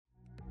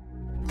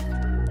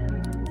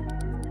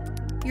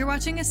You're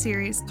watching a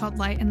series called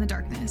Light in the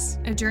Darkness,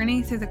 a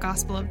journey through the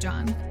Gospel of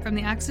John from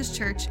the Axis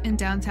Church in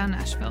downtown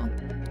Nashville.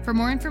 For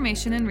more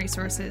information and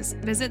resources,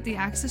 visit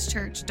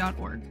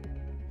theaxischurch.org.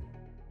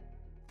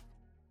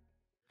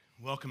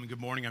 Welcome and good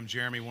morning. I'm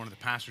Jeremy, one of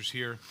the pastors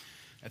here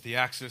at the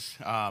Axis.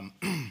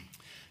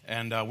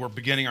 And we're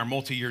beginning our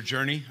multi-year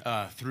journey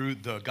through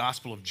the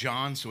Gospel of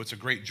John, so it's a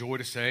great joy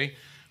to say,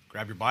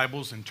 grab your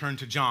Bibles and turn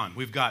to John.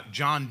 We've got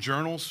John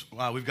journals.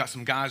 We've got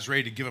some guys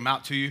ready to give them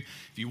out to you.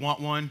 If you want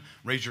one,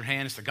 raise your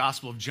hand. It's the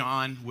Gospel of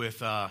John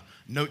with a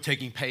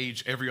note-taking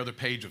page, every other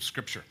page of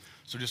Scripture.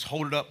 So just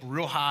hold it up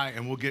real high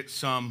and we'll get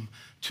some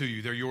to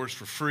you. They're yours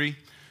for free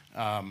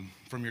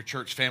from your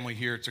church family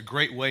here. It's a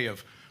great way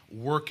of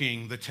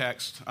working the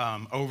text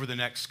over the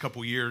next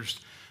couple years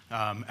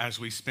as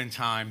we spend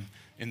time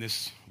in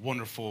this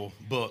wonderful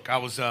book. I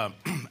was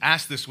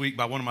asked this week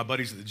by one of my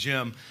buddies at the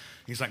gym.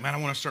 He's like, man, I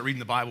want to start reading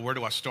the Bible. Where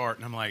do I start?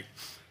 And I'm like,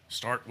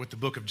 start with the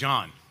book of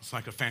John. It's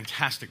like a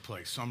fantastic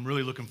place. So I'm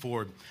really looking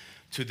forward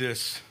to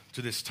this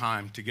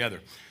time together.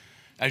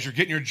 As you're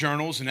getting your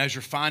journals and as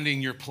you're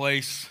finding your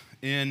place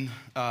in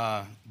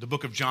the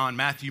book of John,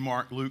 Matthew,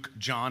 Mark, Luke,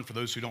 John, for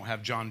those who don't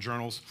have John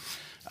journals,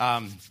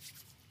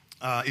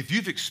 if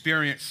you've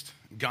experienced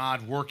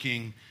God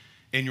working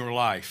in your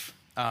life,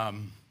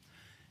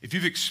 if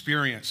you've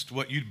experienced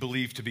what you'd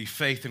believe to be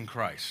faith in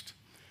Christ,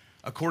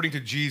 according to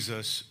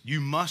Jesus,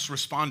 you must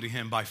respond to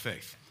him by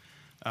faith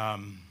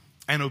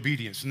and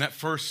obedience. And that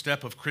first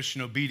step of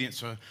Christian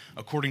obedience,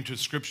 according to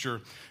Scripture,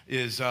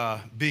 is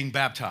being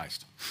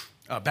baptized.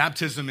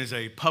 Baptism is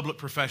a public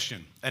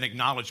profession, an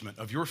acknowledgement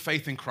of your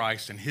faith in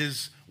Christ and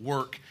his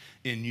work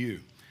in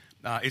you.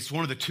 It's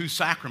one of the two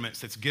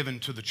sacraments that's given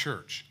to the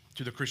church,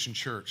 to the Christian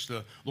church.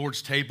 The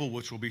Lord's table,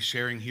 which we'll be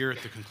sharing here at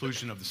the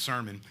conclusion of the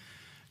sermon,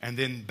 and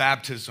then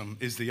baptism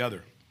is the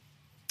other.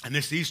 And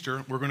this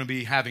Easter, we're going to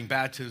be having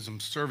baptism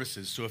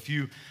services. So if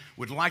you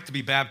would like to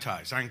be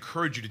baptized, I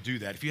encourage you to do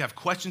that. If you have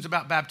questions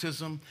about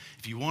baptism,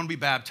 if you want to be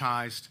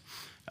baptized,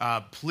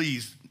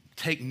 please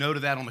take note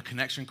of that on the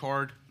connection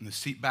card in the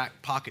seat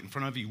back pocket in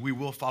front of you. We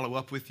will follow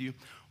up with you,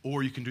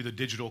 or you can do the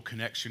digital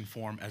connection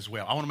form as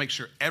well. I want to make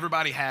sure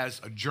everybody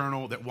has a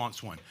journal that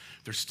wants one.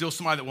 If there's still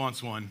somebody that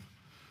wants one,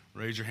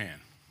 raise your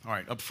hand. All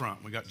right, up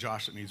front, we got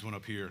Josh that needs one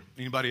up here.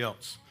 Anybody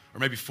else? Or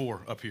maybe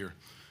four up here.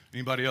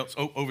 Anybody else?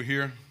 Oh, over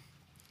here.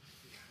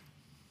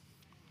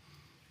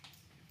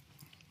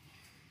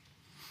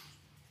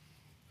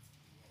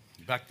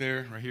 Back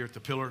there, right here at the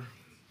pillar.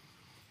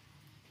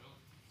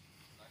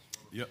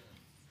 Yep.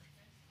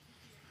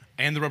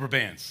 And the rubber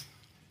bands.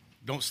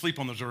 Don't sleep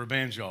on those rubber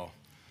bands, y'all.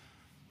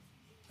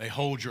 They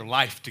hold your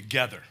life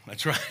together.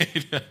 That's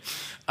right.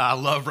 I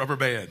love rubber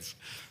bands.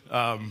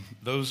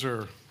 Those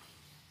are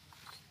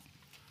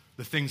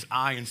the things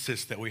I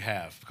insist that we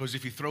have. Because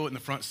if you throw it in the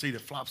front seat,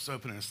 it flops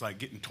open and it's like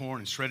getting torn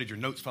and shredded. Your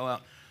notes fell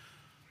out.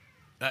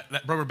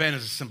 That rubber band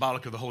is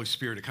symbolic of the Holy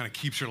Spirit. It kind of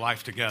keeps your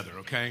life together,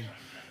 okay?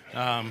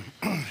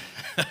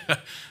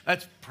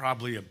 That's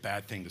probably a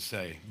bad thing to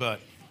say, but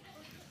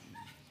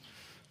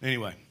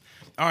anyway.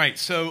 All right,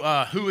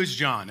 so who is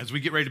John as we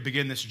get ready to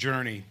begin this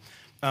journey?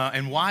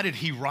 And why did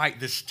he write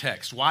this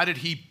text? Why did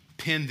he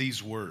pen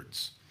these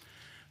words?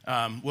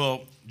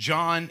 Well,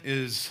 John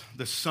is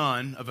the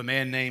son of a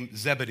man named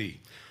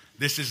Zebedee.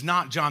 This is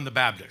not John the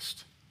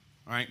Baptist.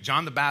 All right,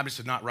 John the Baptist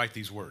did not write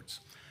these words.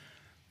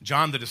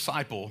 John the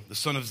disciple, the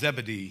son of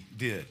Zebedee,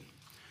 did.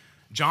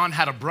 John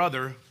had a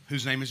brother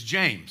whose name is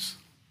James.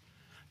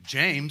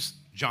 James,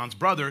 John's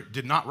brother,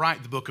 did not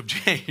write the book of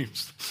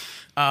James.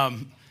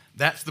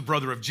 That's the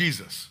brother of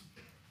Jesus.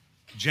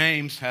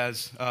 James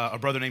has a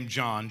brother named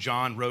John.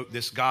 John wrote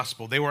this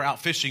gospel. They were out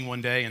fishing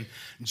one day, and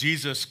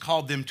Jesus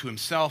called them to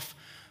himself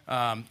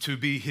to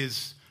be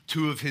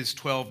two of his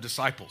 12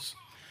 disciples.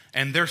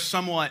 And they're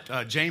somewhat,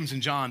 James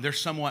and John, they're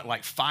somewhat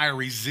like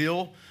fiery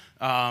zeal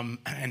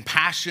and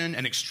passion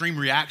and extreme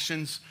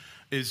reactions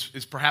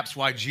is perhaps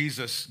why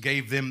Jesus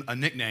gave them a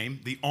nickname,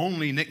 the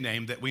only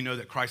nickname that we know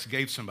that Christ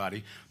gave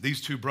somebody,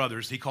 these two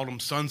brothers. He called them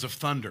sons of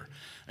thunder.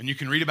 And you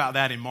can read about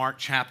that in Mark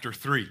chapter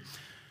 3.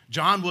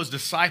 John was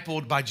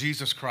discipled by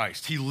Jesus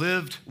Christ. He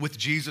lived with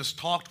Jesus,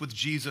 talked with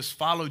Jesus,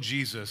 followed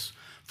Jesus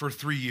for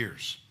 3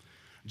 years.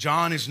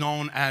 John is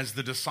known as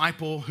the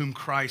disciple whom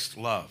Christ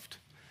loved.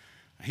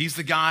 He's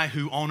the guy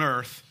who on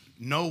earth,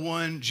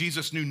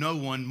 Jesus knew no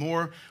one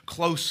more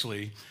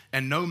closely,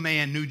 and no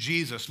man knew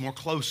Jesus more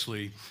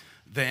closely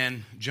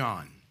than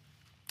John.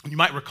 You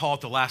might recall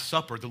at the Last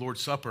Supper, the Lord's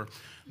Supper,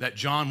 that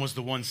John was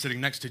the one sitting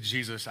next to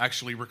Jesus,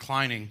 actually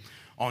reclining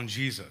on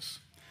Jesus.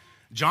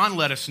 John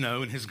let us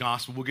know in his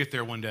gospel, we'll get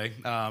there one day,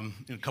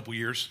 in a couple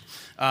years,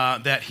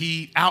 that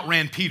he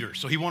outran Peter.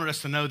 So he wanted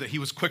us to know that he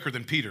was quicker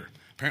than Peter.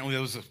 Apparently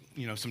there was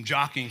some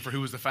jockeying for who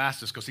was the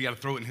fastest because he had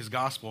to throw it in his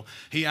gospel.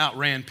 He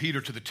outran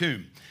Peter to the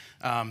tomb.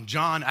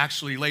 John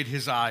actually laid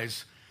his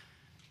eyes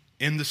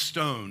in the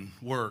stone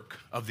work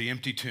of the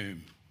empty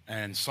tomb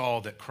and saw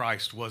that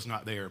Christ was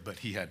not there, but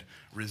he had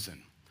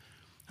risen.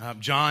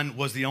 John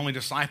was the only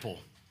disciple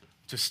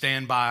to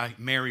stand by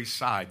Mary's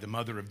side, the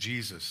mother of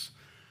Jesus,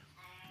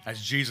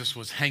 as Jesus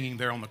was hanging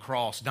there on the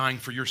cross, dying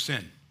for your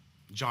sin,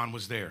 John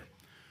was there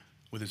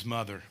with his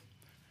mother,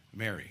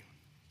 Mary.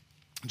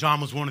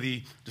 John was one of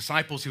the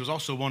disciples. He was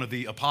also one of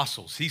the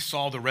apostles. He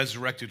saw the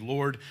resurrected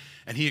Lord,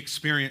 and he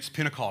experienced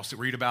Pentecost that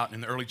we read about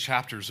in the early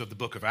chapters of the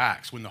book of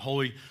Acts, when the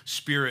Holy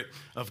Spirit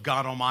of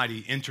God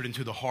Almighty entered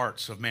into the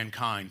hearts of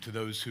mankind to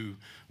those who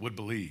would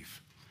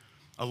believe.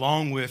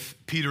 Along with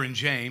Peter and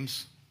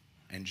James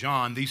and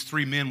John, these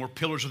three men were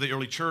pillars of the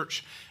early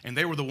church, and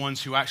they were the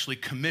ones who actually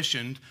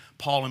commissioned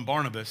Paul and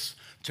Barnabas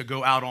to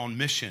go out on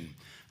mission.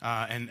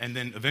 And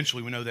then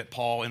eventually we know that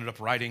Paul ended up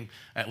writing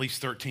at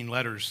least 13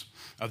 letters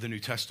of the New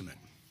Testament.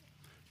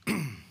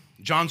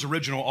 John's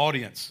original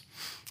audience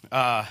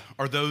are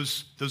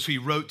those who he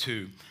wrote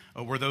to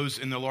were those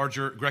in the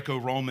larger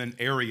Greco-Roman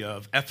area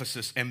of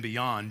Ephesus and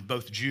beyond,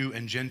 both Jew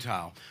and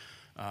Gentile,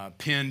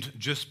 penned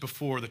just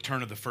before the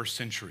turn of the first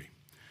century.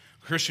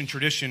 Christian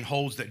tradition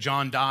holds that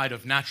John died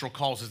of natural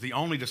causes, the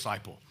only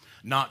disciple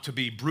not to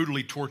be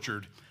brutally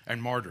tortured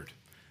and martyred.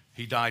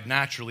 He died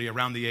naturally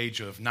around the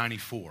age of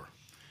 94.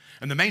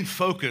 And the main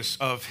focus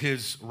of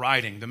his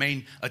writing, the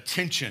main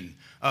attention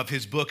of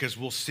his book, as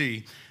we'll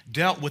see,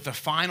 dealt with the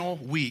final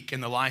week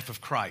in the life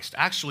of Christ.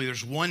 Actually,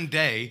 there's one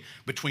day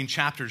between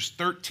chapters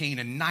 13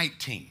 and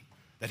 19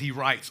 that he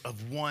writes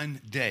of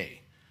one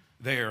day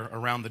there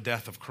around the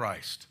death of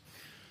Christ.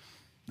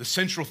 The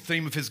central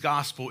theme of his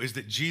gospel is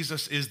that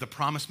Jesus is the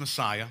promised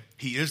Messiah.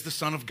 He is the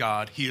Son of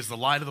God. He is the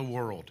light of the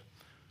world.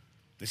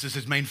 This is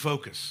his main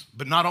focus.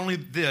 But not only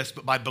this,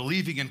 but by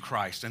believing in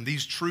Christ and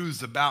these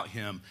truths about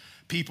him,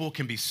 people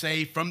can be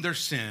saved from their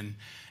sin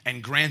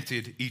and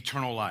granted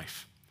eternal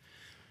life.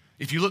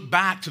 If you look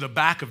back to the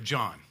back of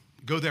John,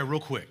 go there real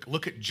quick.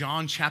 Look at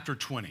John chapter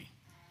 20.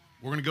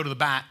 We're going to go to the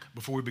back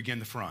before we begin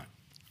the front.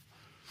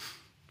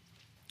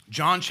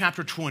 John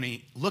chapter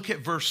 20, look at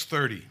verse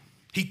 30.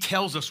 He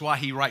tells us why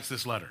he writes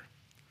this letter.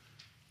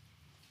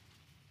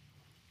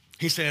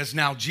 He says,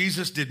 "Now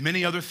Jesus did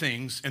many other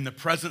things in the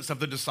presence of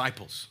the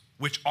disciples,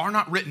 which are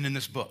not written in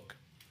this book."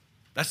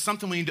 That's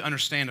something we need to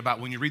understand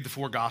about when you read the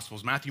four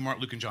Gospels, Matthew, Mark,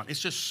 Luke, and John.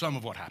 It's just some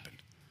of what happened.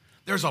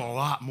 There's a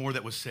lot more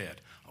that was said,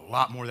 a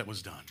lot more that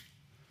was done.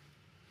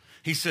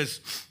 He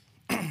says,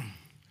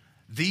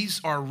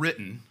 "These are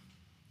written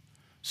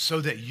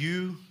so that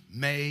you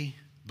may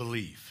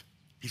believe."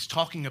 He's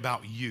talking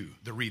about you,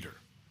 the reader.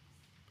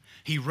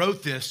 He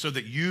wrote this so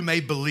that you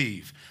may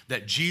believe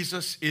that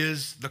Jesus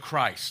is the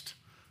Christ,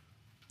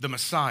 the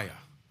Messiah,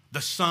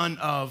 the Son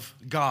of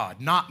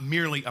God, not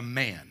merely a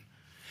man.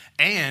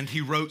 And he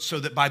wrote so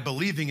that by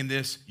believing in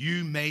this,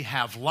 you may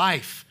have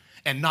life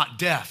and not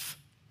death,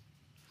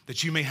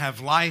 that you may have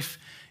life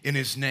in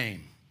his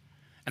name.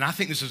 And I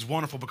think this is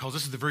wonderful because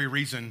this is the very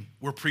reason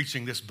we're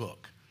preaching this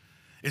book,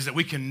 is that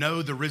we can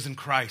know the risen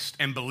Christ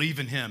and believe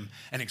in him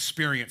and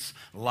experience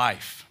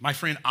life. My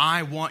friend,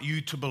 I want you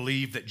to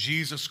believe that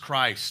Jesus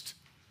Christ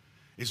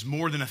is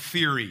more than a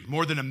theory,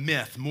 more than a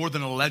myth, more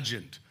than a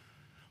legend,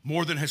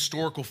 more than a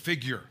historical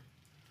figure.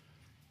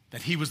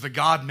 That he was the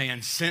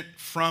God-man sent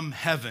from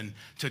heaven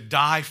to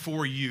die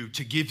for you,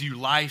 to give you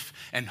life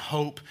and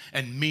hope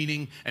and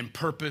meaning and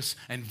purpose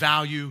and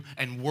value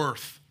and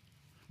worth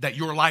that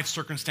your life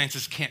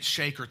circumstances can't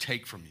shake or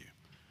take from you.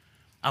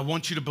 I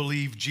want you to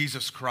believe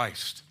Jesus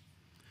Christ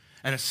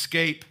and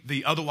escape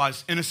the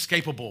otherwise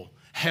inescapable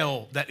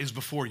hell that is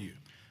before you.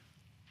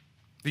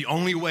 The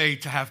only way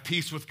to have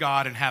peace with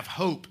God and have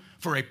hope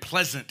for a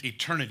pleasant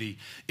eternity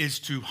is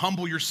to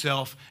humble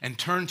yourself and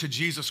turn to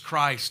Jesus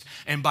Christ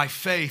and by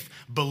faith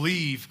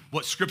believe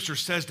what Scripture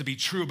says to be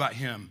true about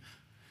him.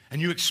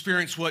 And you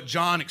experience what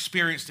John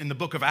experienced in the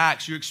book of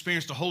Acts. You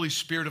experience the Holy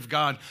Spirit of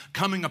God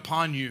coming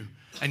upon you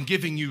and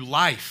giving you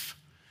life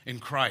in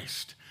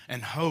Christ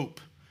and hope,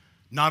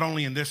 not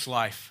only in this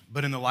life,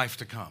 but in the life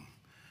to come.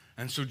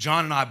 And so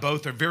John and I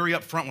both are very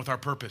upfront with our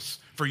purpose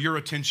for your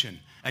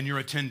attention and your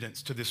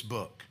attendance to this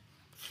book.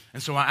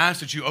 And so I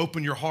ask that you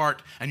open your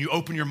heart and you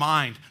open your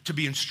mind to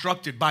be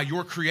instructed by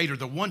your Creator,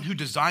 the one who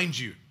designed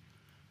you,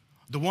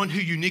 the one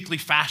who uniquely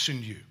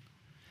fashioned you.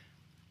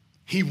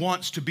 He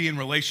wants to be in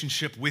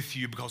relationship with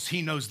you because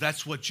he knows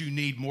that's what you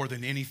need more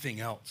than anything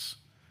else.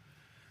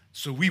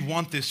 So we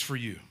want this for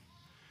you.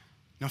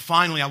 Now,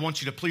 finally, I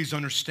want you to please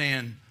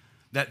understand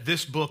that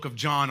this book of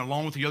John,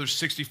 along with the other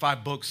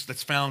 65 books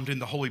that's found in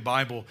the Holy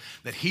Bible,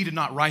 that he did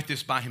not write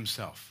this by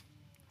himself.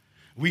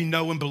 We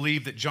know and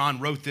believe that John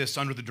wrote this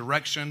under the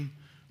direction,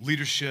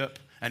 leadership,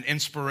 and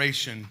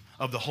inspiration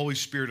of the Holy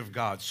Spirit of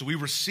God. So we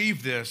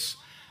receive this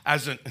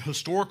as a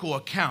historical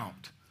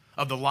account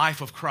of the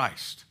life of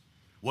Christ,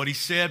 what he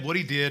said, what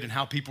he did, and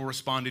how people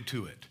responded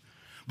to it.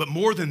 But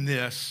more than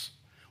this,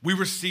 we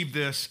receive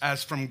this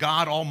as from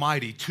God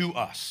Almighty to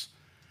us,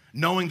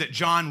 knowing that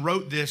John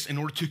wrote this in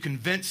order to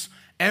convince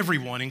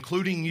everyone,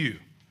 including you,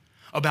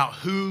 about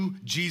who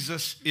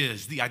Jesus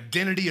is, the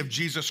identity of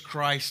Jesus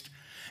Christ,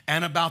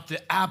 and about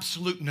the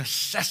absolute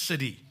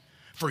necessity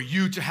for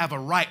you to have a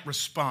right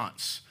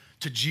response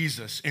to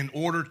Jesus in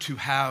order to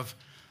have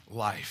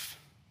life.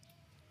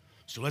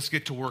 So let's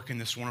get to work in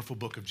this wonderful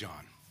book of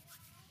John.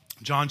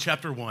 John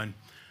chapter 1,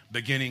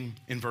 beginning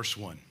in verse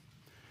 1.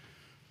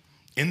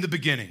 In the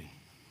beginning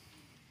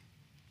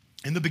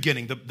In the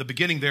beginning, the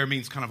beginning there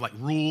means kind of like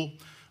rule.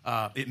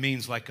 It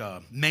means like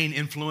a main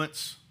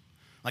influence.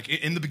 Like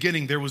in the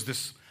beginning, there was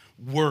this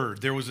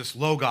word. There was this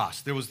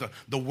logos. There was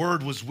the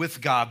word was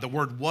with God. The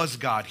word was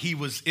God. He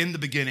was in the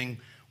beginning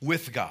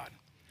with God.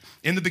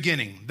 In the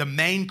beginning, the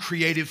main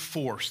creative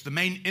force, the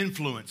main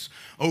influence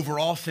over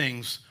all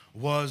things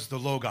was the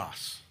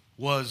logos,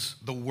 was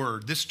the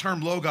word. This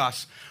term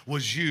logos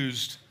was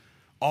used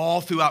all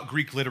throughout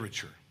Greek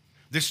literature.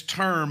 This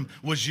term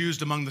was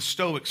used among the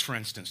Stoics, for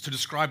instance, to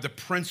describe the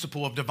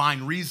principle of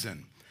divine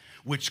reason,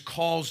 which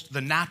caused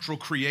the natural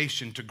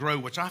creation to grow,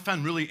 which I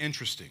found really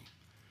interesting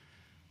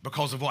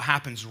because of what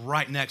happens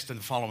right next in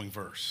the following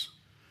verse.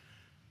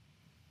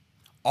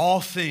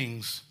 All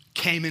things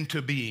came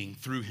into being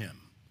through him.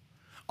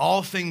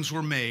 All things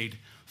were made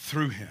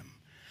through him.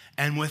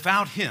 And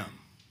without him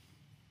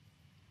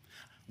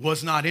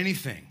was not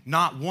anything,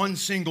 not one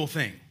single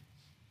thing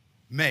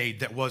made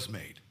that was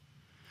made.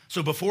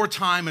 So before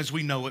time as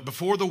we know it,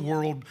 before the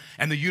world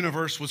and the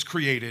universe was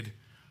created,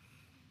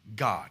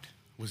 God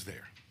was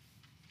there.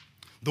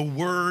 The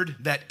word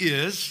that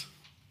is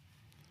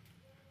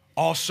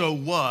also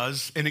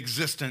was in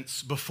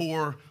existence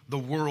before the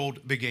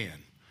world began.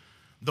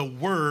 The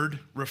word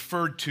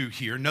referred to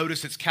here,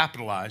 notice it's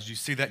capitalized. You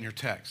see that in your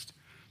text.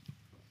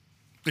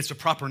 It's a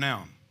proper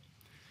noun.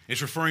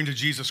 It's referring to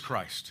Jesus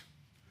Christ.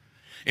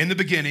 In the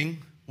beginning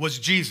was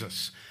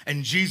Jesus,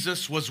 and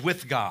Jesus was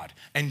with God,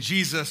 and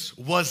Jesus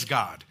was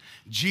God.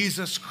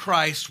 Jesus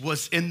Christ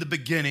was in the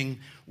beginning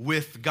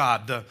with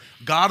God. The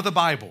God of the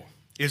Bible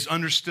is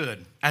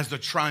understood as the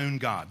triune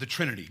God, the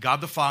Trinity, God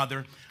the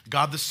Father,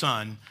 God the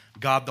Son,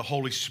 God the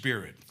Holy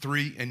Spirit,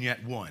 three and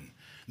yet one.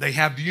 They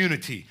have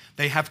unity.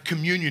 They have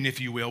communion, if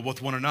you will,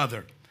 with one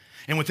another.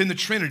 And within the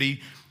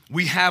Trinity,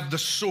 we have the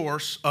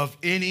source of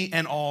any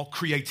and all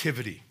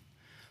creativity.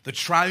 The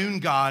triune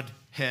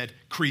Godhead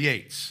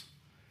creates,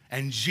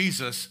 and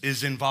Jesus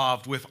is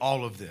involved with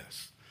all of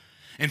this.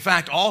 In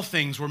fact, all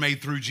things were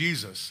made through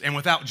Jesus, and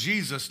without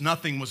Jesus,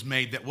 nothing was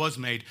made that was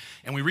made.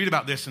 And we read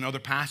about this in other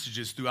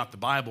passages throughout the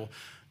Bible.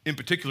 In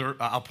particular,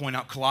 I'll point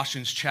out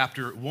Colossians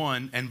chapter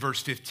 1 and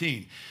verse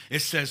 15. It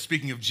says,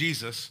 speaking of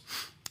Jesus,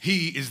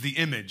 he is the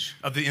image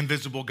of the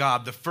invisible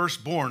God, the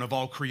firstborn of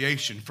all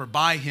creation. For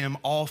by him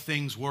all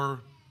things were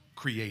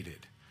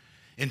created,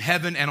 in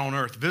heaven and on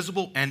earth,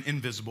 visible and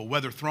invisible,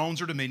 whether thrones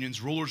or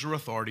dominions, rulers or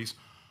authorities.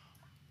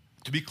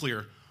 To be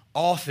clear,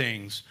 all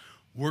things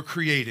were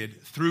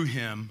created through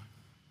him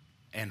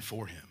and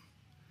for him.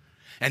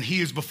 And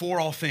he is before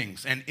all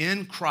things, and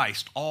in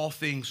Christ all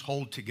things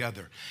hold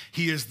together.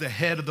 He is the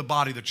head of the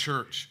body, the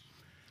church.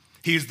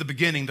 He is the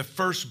beginning, the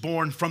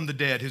firstborn from the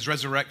dead, his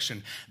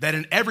resurrection, that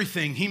in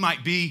everything he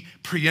might be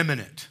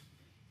preeminent.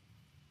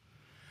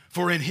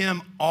 For in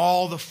him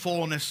all the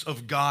fullness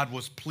of God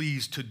was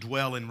pleased to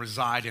dwell and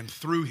reside, and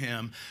through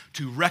him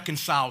to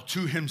reconcile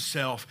to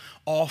himself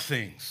all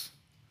things,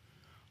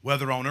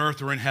 whether on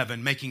earth or in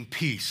heaven, making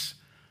peace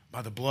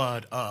by the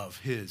blood of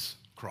his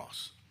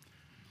cross.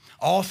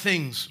 All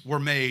things were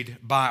made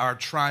by our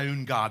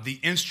triune God, the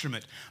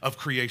instrument of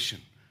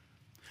creation.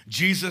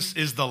 Jesus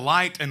is the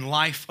light and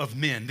life of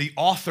men, the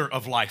author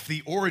of life,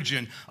 the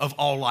origin of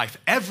all life.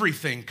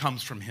 Everything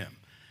comes from him.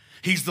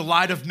 He's the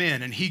light of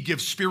men, and he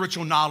gives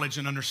spiritual knowledge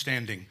and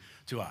understanding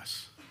to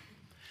us.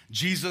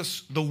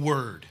 Jesus, the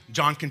Word.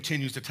 John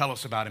continues to tell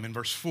us about him in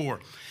verse 4.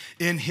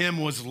 In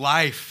him was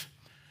life,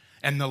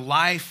 and the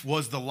life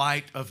was the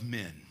light of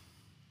men.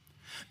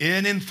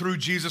 In and through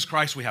Jesus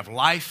Christ, we have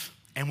life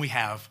and we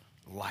have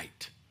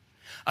light.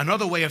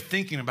 Another way of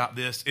thinking about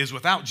this is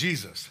without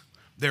Jesus,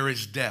 there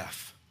is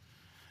death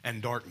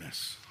and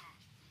darkness.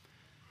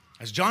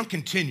 As John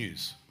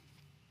continues,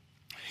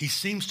 he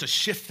seems to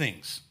shift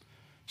things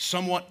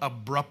somewhat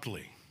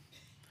abruptly.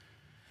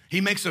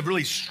 He makes a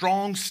really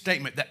strong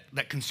statement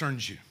that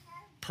concerns you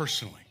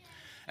personally,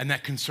 and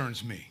that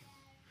concerns me.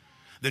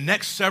 The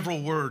next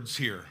several words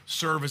here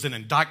serve as an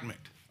indictment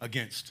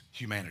against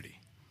humanity.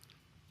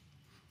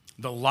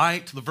 The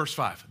light, verse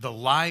 5, the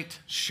light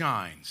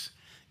shines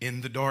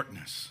in the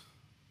darkness.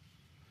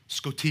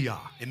 Scotia,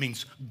 it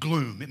means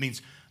gloom. It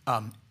means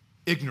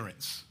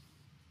ignorance.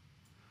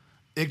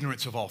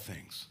 Ignorance of all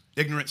things.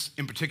 Ignorance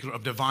in particular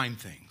of divine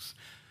things.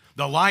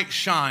 The light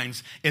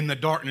shines in the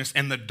darkness,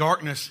 and the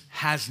darkness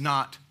has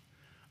not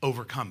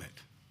overcome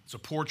it. It's a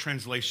poor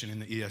translation in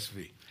the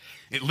ESV.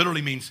 It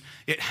literally means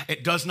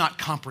it does not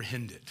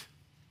comprehend it.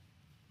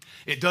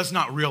 It does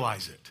not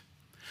realize it.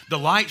 The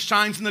light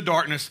shines in the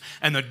darkness,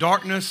 and the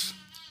darkness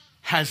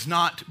has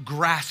not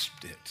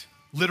grasped it.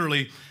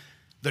 Literally,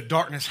 the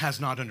darkness has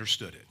not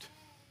understood it.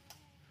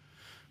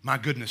 My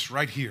goodness,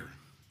 right here,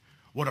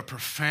 what a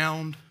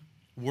profound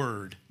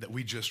word that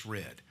we just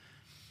read.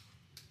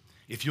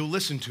 If you'll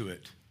listen to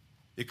it,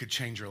 it could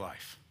change your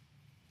life.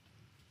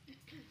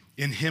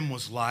 In him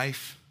was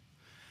life,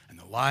 and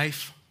the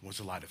life was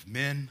the light of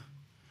men,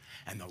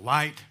 and the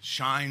light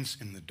shines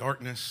in the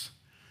darkness,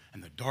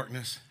 and the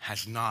darkness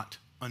has not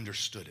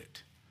understood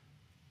it.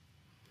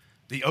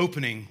 The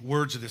opening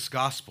words of this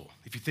gospel,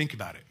 if you think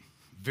about it,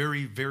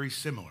 very, very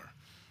similar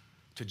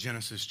to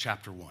Genesis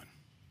chapter 1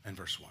 and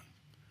verse 1.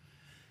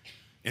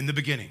 In the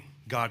beginning,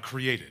 God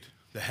created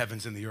the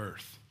heavens and the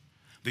earth.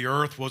 The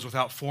earth was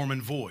without form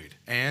and void,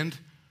 and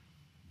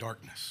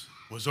darkness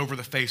was over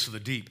the face of the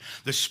deep.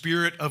 The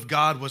Spirit of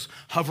God was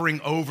hovering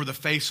over the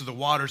face of the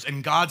waters,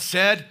 and God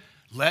said,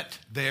 "Let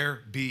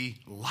there be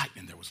light."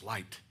 And there was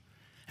light.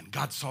 And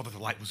God saw that the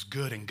light was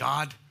good, and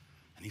God,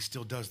 and he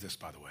still does this,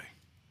 by the way,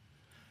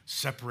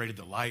 separated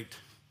the light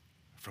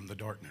from the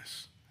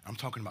darkness. I'm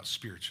talking about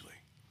spiritually.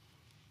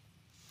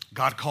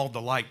 God called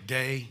the light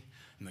day,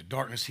 and the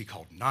darkness he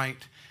called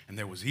night, and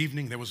there was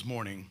evening, there was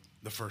morning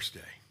the first day.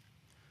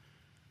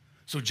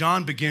 So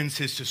John begins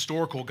his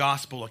historical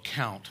gospel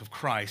account of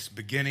Christ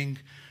beginning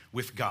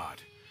with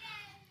God.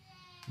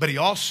 But he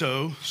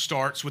also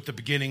starts with the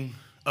beginning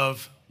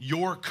of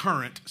your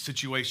current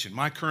situation,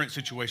 my current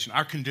situation,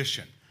 our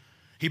condition.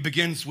 He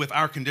begins with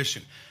our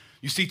condition.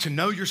 You see, to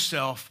know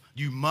yourself,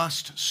 you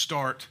must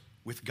start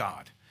with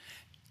God.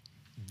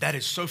 That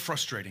is so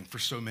frustrating for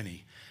so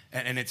many.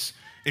 And it's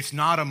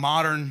not a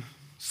modern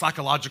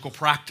psychological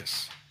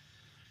practice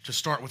to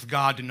start with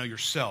God to know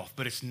yourself,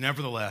 but it's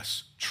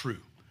nevertheless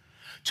true.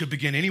 To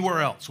begin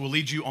anywhere else will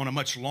lead you on a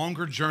much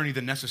longer journey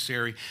than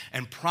necessary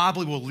and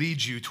probably will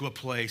lead you to a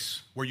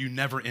place where you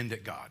never end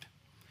at God.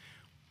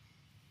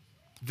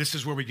 This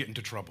is where we get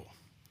into trouble.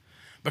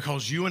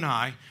 Because you and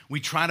I,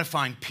 we try to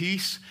find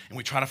peace and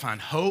we try to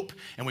find hope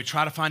and we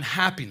try to find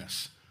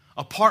happiness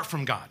apart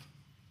from God.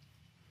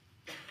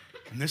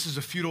 And this is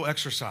a futile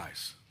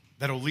exercise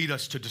that'll lead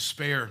us to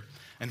despair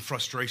and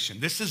frustration.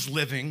 This is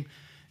living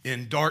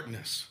in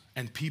darkness,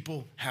 and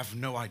people have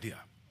no idea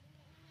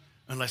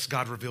unless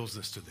God reveals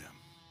this to them.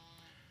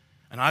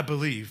 And I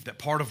believe that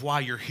part of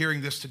why you're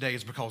hearing this today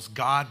is because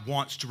God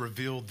wants to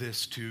reveal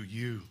this to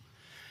you.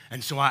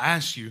 And so I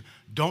ask you,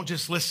 don't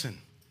just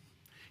listen.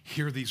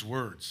 Hear these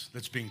words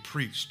that's being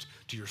preached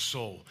to your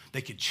soul.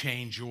 They could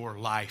change your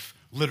life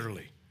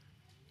literally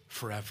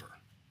forever.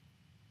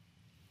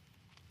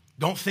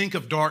 Don't think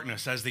of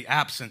darkness as the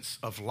absence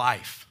of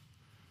life,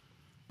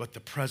 but the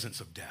presence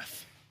of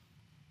death.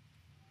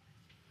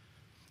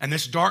 And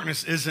this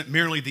darkness isn't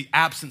merely the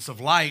absence of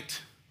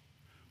light,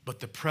 but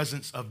the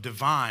presence of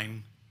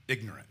divine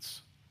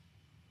ignorance.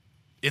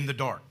 In the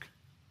dark,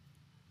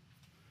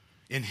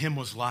 in him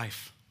was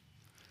life,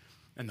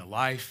 and the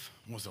life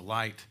was the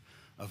light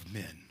of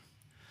men.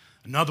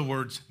 In other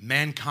words,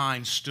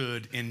 mankind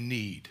stood in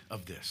need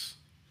of this.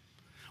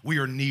 We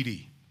are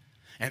needy.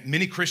 And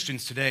many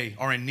Christians today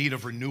are in need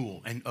of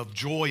renewal and of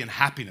joy and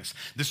happiness.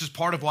 This is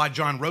part of why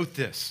John wrote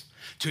this,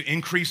 to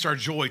increase our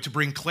joy, to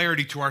bring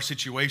clarity to our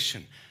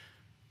situation.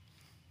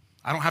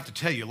 I don't have to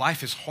tell you,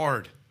 life is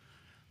hard.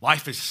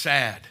 Life is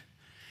sad.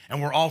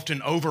 And we're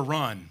often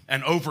overrun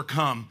and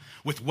overcome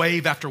with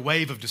wave after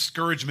wave of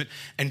discouragement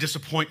and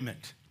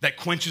disappointment that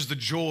quenches the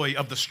joy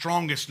of the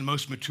strongest and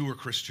most mature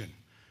Christian.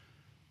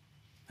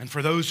 And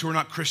for those who are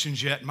not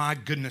Christians yet, my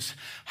goodness,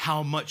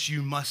 how much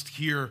you must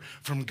hear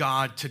from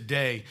God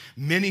today.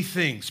 Many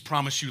things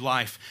promise you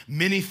life.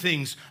 Many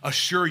things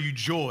assure you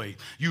joy.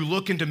 You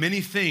look into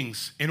many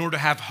things in order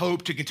to have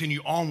hope to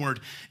continue onward,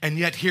 and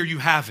yet here you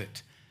have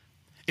it.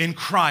 In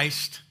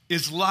Christ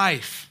is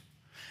life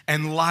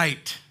and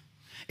light.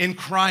 In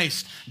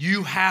Christ,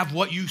 you have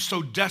what you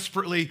so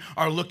desperately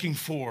are looking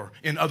for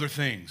in other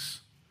things.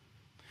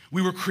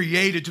 We were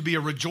created to be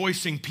a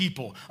rejoicing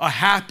people, a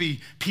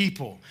happy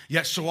people,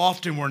 yet so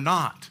often we're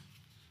not.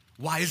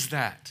 Why is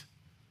that?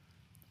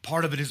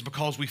 Part of it is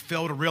because we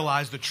fail to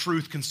realize the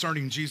truth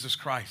concerning Jesus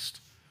Christ.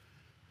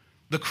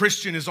 The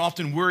Christian is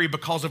often weary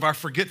because of our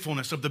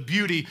forgetfulness of the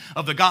beauty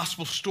of the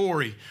gospel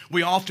story.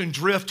 We often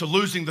drift to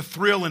losing the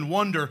thrill and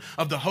wonder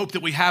of the hope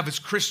that we have as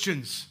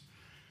Christians.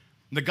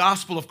 The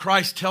gospel of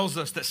Christ tells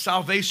us that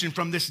salvation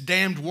from this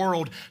damned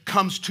world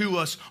comes to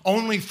us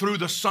only through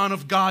the Son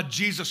of God,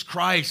 Jesus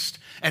Christ,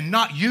 and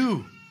not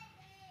you,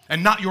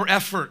 and not your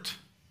effort.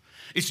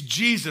 It's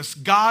Jesus,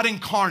 God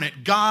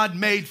incarnate, God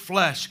made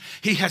flesh.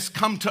 He has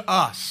come to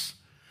us.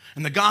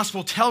 And the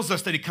gospel tells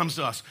us that he comes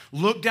to us.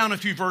 Look down a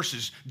few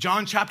verses.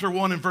 John chapter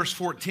 1 and verse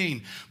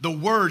 14. The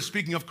word,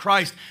 speaking of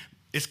Christ,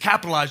 is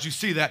capitalized. You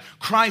see that.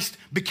 Christ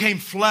became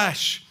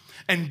flesh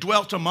and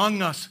dwelt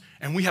among us,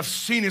 and we have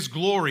seen his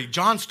glory.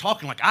 John's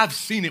talking like, I've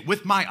seen it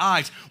with my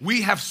eyes.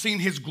 We have seen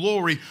his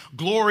glory,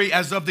 glory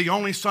as of the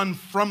only Son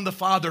from the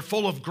Father,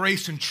 full of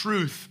grace and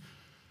truth.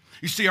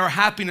 You see, our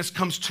happiness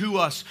comes to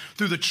us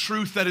through the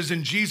truth that is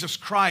in Jesus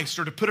Christ.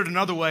 Or to put it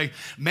another way,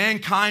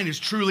 mankind is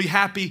truly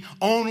happy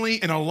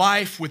only in a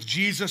life with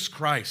Jesus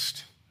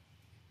Christ.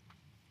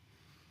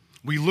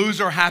 We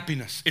lose our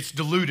happiness. It's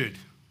diluted.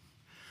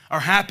 Our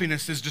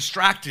happiness is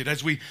distracted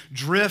as we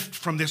drift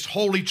from this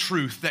holy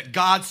truth that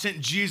God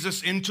sent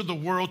Jesus into the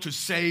world to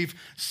save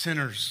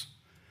sinners.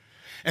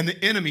 And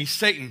the enemy,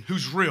 Satan,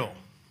 who's real,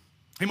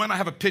 he might not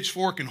have a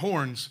pitchfork and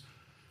horns.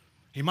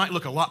 He might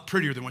look a lot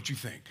prettier than what you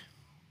think.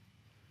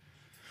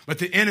 But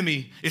the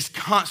enemy is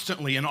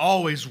constantly and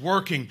always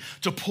working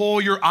to pull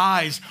your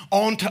eyes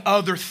onto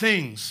other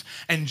things.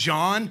 And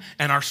John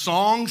and our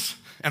songs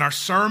and our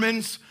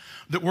sermons,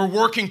 that we're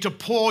working to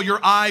pull your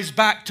eyes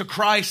back to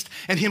Christ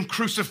and Him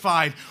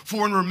crucified.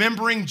 For in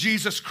remembering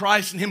Jesus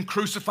Christ and Him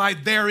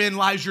crucified, therein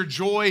lies your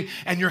joy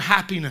and your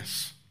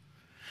happiness.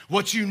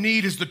 What you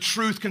need is the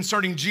truth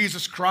concerning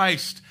Jesus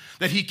Christ,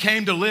 that He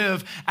came to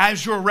live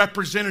as your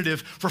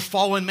representative for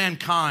fallen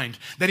mankind,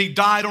 that He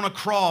died on a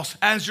cross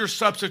as your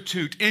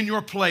substitute in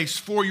your place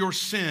for your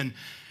sin,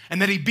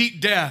 and that He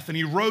beat death and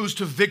He rose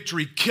to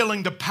victory,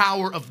 killing the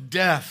power of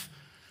death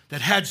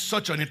that had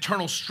such an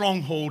eternal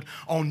stronghold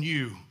on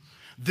you.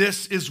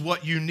 This is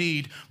what you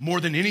need more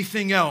than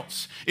anything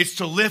else. It's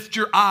to lift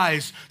your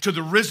eyes to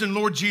the risen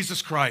Lord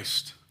Jesus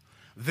Christ.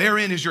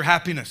 Therein is your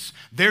happiness.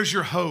 There's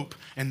your hope,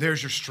 and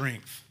there's your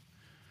strength.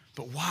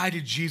 But why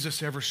did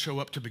Jesus ever show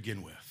up to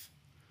begin with?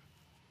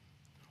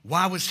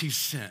 Why was He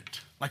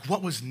sent? Like,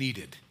 what was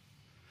needed?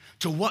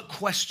 To what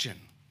question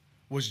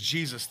was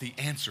Jesus the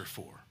answer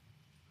for?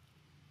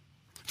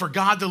 For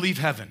God to leave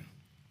heaven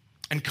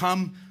and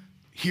come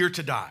here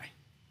to die.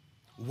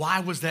 Why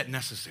was that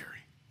necessary?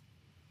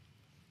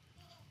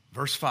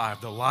 Verse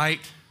 5, the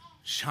light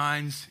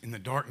shines in the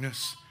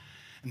darkness,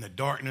 and the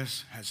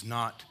darkness has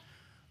not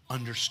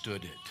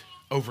understood it,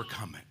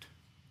 overcome it.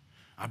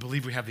 I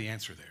believe we have the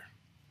answer there.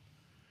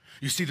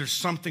 You see, there's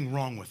something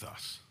wrong with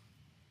us.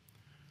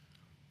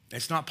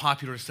 It's not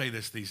popular to say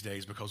this these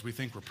days because we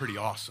think we're pretty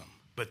awesome,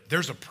 but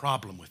there's a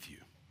problem with you.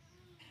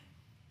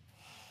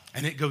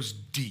 And it goes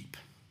deep.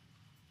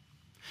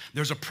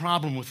 There's a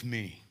problem with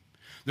me.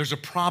 There's a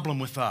problem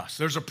with us.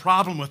 There's a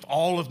problem with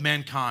all of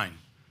mankind.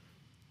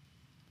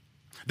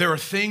 There are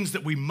things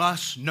that we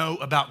must know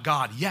about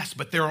God, yes,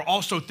 but there are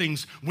also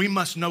things we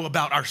must know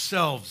about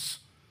ourselves.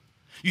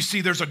 You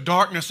see, there's a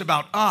darkness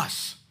about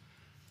us,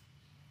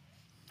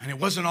 and it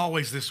wasn't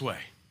always this way.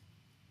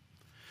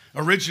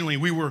 Originally,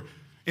 we were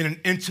in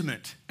an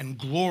intimate and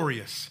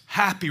glorious,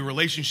 happy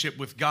relationship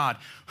with God.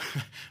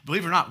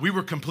 Believe it or not, we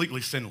were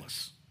completely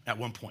sinless at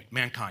one point.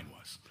 Mankind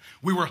was.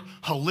 We were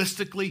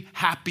holistically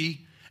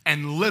happy,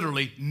 and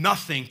literally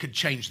nothing could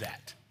change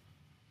that.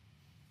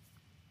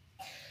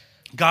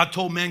 God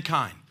told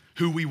mankind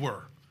who we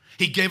were.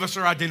 He gave us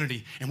our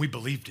identity, and we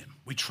believed Him.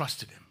 We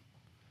trusted Him.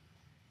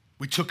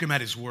 We took Him at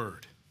His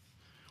word.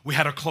 We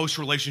had a close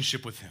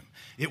relationship with Him.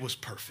 It was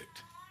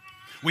perfect.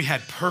 We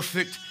had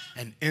perfect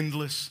and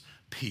endless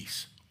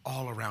peace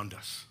all around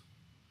us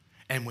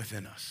and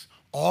within us.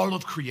 All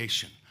of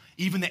creation,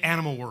 even the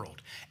animal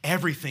world,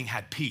 everything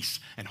had peace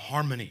and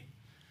harmony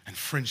and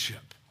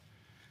friendship.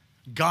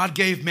 God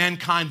gave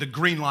mankind the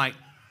green light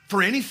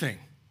for anything,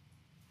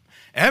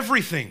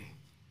 everything.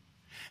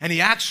 And He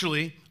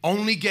actually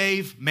only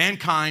gave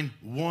mankind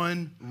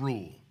one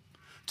rule: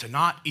 to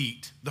not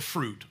eat the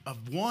fruit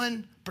of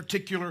one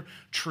particular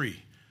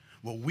tree.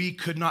 Well, we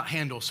could not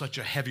handle such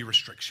a heavy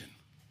restriction.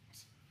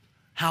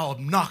 How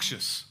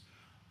obnoxious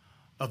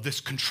of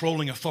this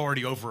controlling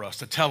authority over us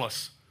to tell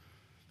us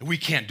that we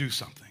can't do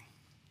something.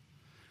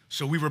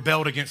 So we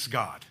rebelled against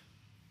God.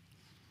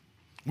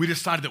 We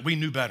decided that we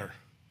knew better.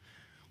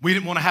 We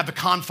didn't want to have the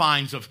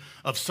confines of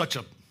such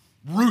a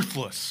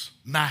ruthless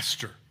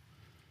master.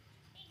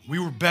 We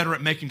were better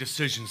at making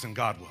decisions than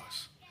God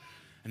was.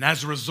 And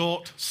as a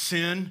result,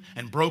 sin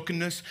and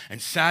brokenness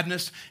and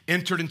sadness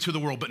entered into the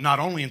world, but not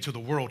only into the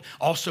world,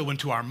 also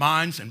into our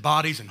minds and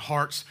bodies and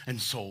hearts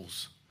and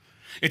souls.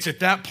 It's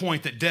at that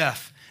point that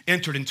death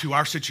entered into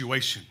our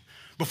situation.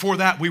 Before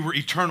that, we were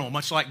eternal,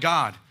 much like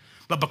God.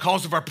 But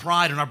because of our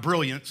pride and our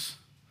brilliance,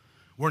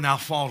 we're now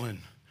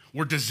fallen.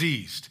 We're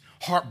diseased,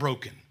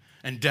 heartbroken,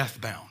 and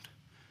death-bound.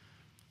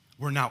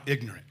 We're now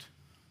ignorant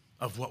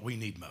of what we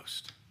need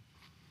most.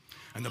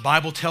 And the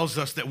Bible tells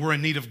us that we're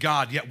in need of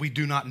God, yet we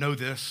do not know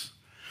this.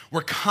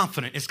 We're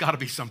confident it's got to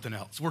be something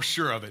else. We're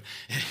sure of it.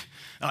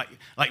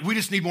 Like we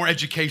just need more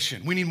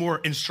education. We need more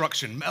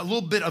instruction, a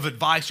little bit of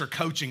advice or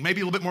coaching,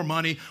 maybe a little bit more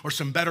money or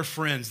some better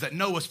friends that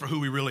know us for who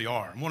we really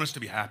are and want us to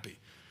be happy.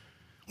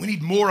 We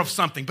need more of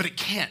something, but it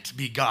can't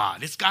be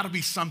God. It's got to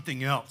be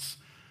something else.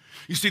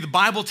 You see, the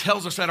Bible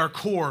tells us at our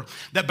core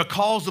that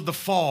because of the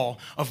fall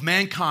of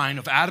mankind,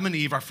 of Adam and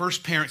Eve, our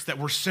first parents, that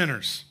we're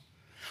sinners.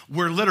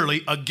 We're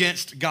literally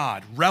against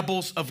God,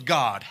 rebels of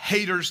God,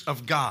 haters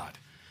of God.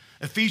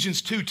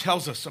 Ephesians 2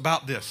 tells us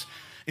about this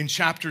in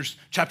chapter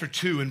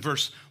 2 and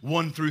verse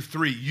 1 through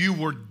 3. You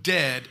were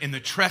dead in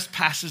the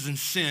trespasses and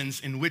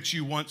sins in which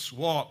you once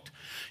walked.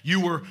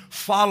 You were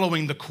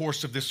following the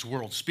course of this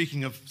world,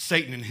 speaking of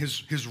Satan and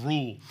his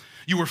rule.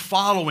 You were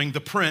following the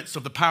prince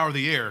of the power of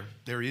the air.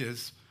 There he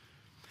is.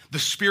 The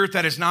spirit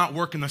that is now at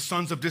work in the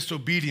sons of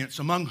disobedience,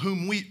 among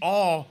whom we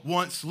all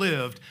once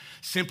lived,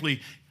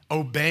 simply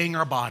obeying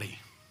our body,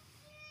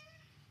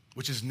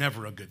 which is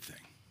never a good thing.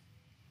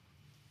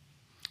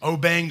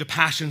 Obeying the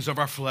passions of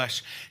our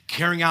flesh,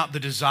 carrying out the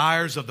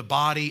desires of the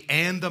body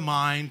and the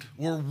mind.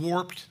 We're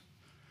warped.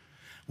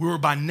 We were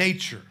by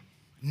nature,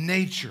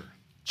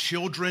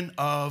 children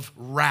of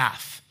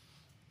wrath,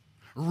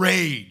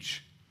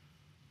 rage,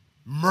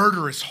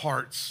 murderous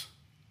hearts,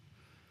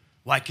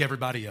 like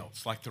everybody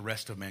else, like the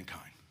rest of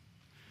mankind.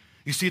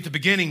 You see, at the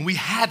beginning, we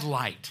had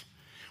light.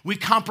 We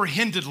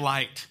comprehended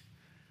light.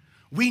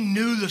 We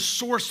knew the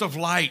source of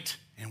light,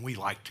 and we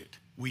liked it.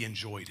 We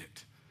enjoyed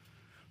it.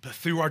 But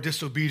through our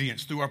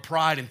disobedience, through our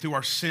pride, and through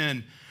our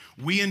sin,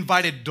 we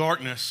invited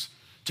darkness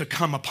to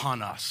come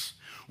upon us.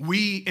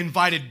 We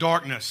invited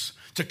darkness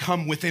to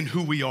come within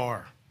who we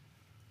are.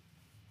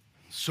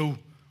 So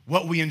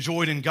what we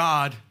enjoyed in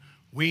God,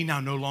 we now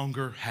no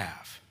longer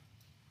have.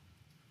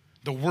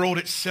 The world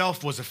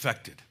itself was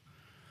affected.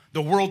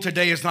 The world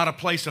today is not a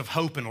place of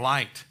hope and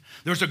light.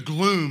 There's a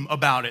gloom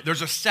about it.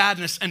 There's a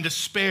sadness and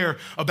despair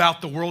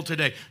about the world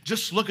today.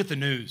 Just look at the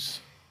news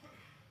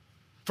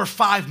for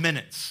 5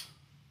 minutes.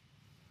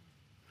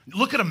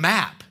 Look at a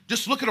map.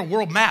 Just look at a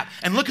world map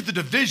and look at the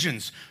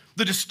divisions,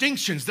 the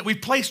distinctions that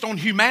we've placed on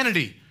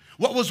humanity.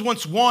 What was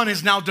once one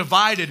is now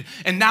divided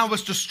and now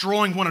is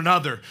destroying one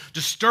another.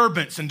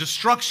 Disturbance and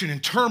destruction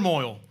and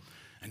turmoil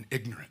and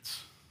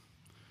ignorance.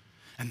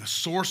 And the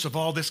source of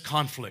all this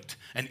conflict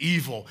and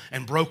evil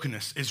and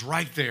brokenness is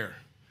right there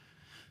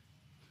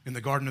in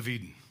the Garden of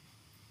Eden,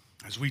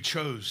 as we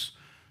chose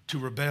to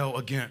rebel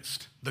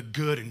against the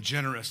good and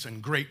generous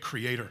and great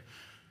creator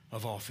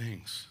of all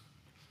things.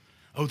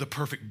 Oh, the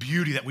perfect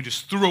beauty that we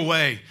just threw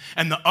away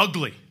and the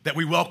ugly that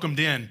we welcomed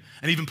in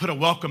and even put a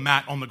welcome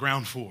mat on the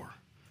ground for.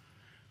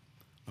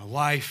 The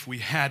life we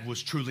had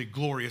was truly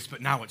glorious,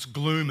 but now it's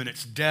gloom and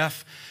it's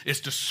death,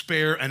 it's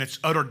despair and it's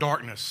utter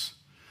darkness.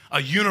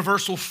 A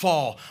universal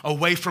fall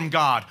away from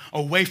God,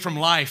 away from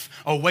life,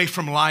 away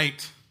from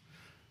light.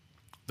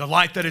 The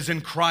light that is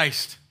in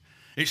Christ,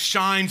 it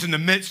shines in the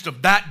midst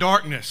of that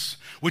darkness,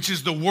 which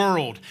is the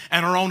world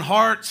and our own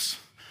hearts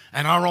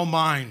and our own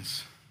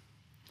minds.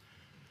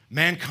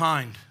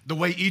 Mankind, the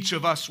way each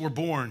of us were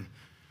born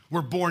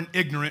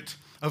ignorant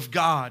of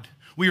God.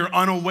 We are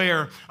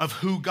unaware of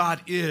who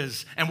God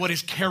is and what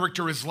his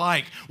character is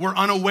like. We're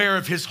unaware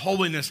of his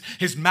holiness,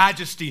 his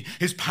majesty,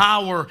 his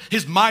power,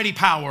 his mighty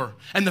power,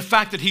 and the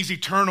fact that he's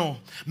eternal.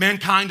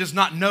 Mankind does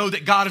not know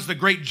that God is the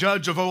great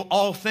judge of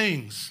all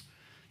things.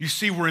 You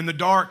see, we're in the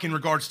dark in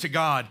regards to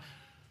God.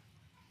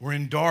 We're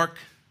in dark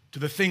to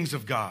the things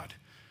of God.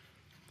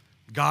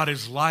 God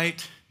is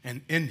light,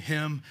 and in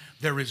him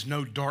there is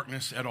no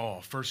darkness at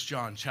all. 1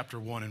 John chapter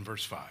 1 and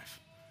verse 5.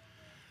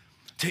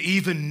 To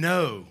even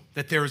know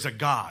that there is a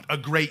God, a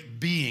great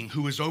being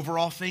who is over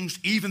all things,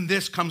 even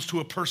this comes to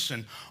a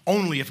person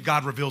only if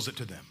God reveals it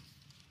to them.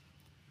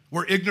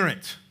 We're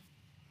ignorant.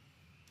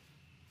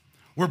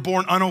 We're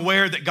born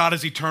unaware that God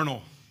is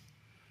eternal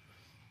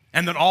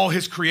and that all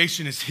his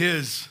creation is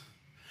his,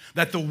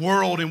 that the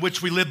world in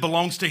which we live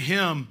belongs to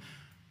him.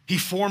 He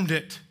formed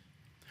it.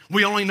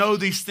 We only know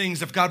these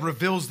things if God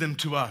reveals them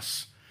to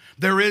us.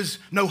 There is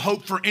no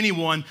hope for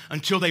anyone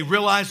until they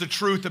realize the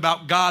truth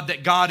about God,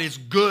 that God is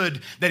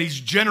good, that he's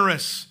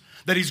generous,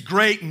 that he's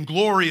great and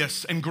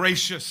glorious and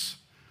gracious.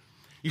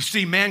 You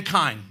see,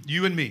 mankind,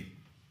 you and me,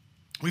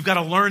 we've got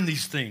to learn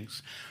these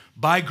things.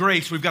 By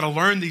grace, we've got to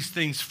learn these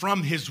things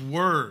from his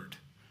word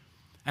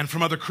and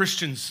from other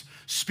Christians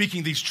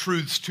speaking these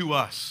truths to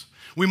us.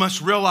 We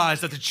must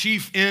realize that the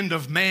chief end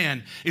of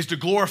man is to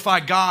glorify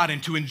God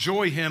and to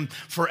enjoy him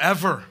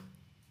forever.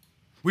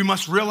 We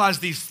must realize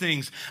these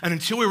things. And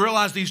until we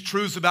realize these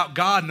truths about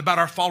God and about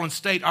our fallen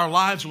state, our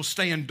lives will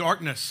stay in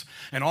darkness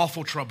and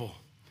awful trouble.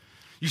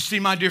 You see,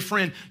 my dear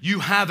friend, you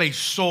have a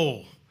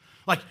soul.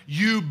 Like,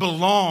 you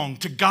belong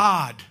to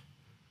God.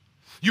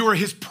 You are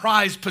his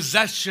prized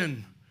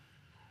possession.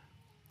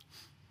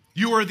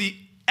 You are the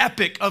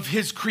epic of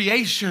his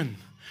creation.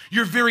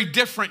 You're very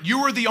different. You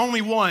are the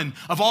only one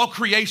of all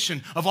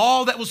creation, of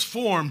all that was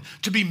formed,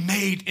 to be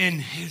made in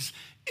his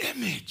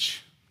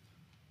image.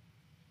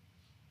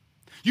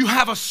 You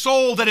have a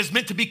soul that is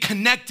meant to be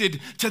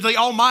connected to the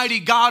Almighty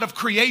God of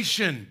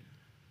creation.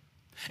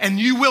 And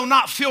you will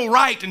not feel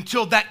right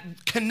until that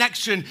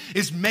connection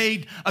is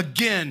made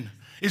again,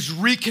 is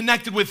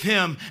reconnected with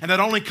him, and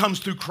that only comes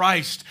through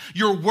Christ.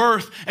 Your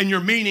worth and your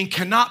meaning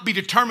cannot be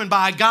determined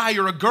by a guy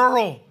or a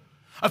girl,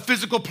 a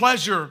physical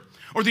pleasure,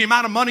 or the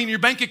amount of money in your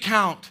bank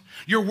account.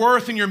 Your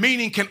worth and your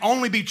meaning can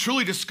only be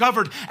truly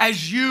discovered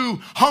as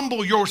you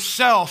humble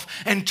yourself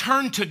and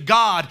turn to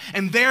God,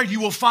 and there you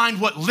will find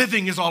what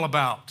living is all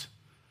about.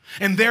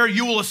 And there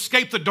you will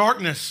escape the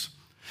darkness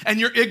and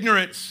your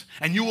ignorance,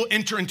 and you will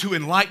enter into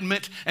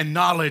enlightenment and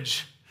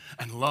knowledge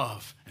and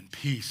love and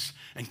peace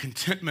and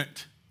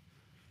contentment.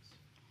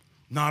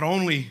 Not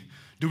only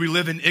do we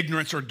live in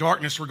ignorance or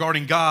darkness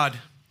regarding God,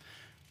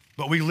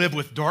 but we live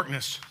with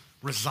darkness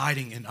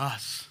residing in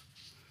us.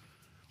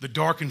 The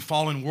dark and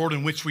fallen world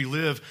in which we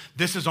live,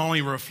 this is only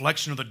a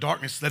reflection of the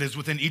darkness that is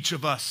within each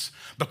of us.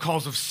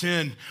 Because of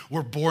sin,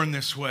 we're born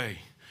this way.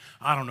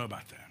 I don't know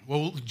about that.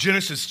 Well,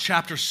 Genesis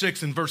chapter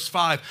 6 and verse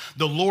 5,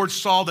 the Lord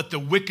saw that the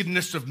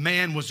wickedness of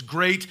man was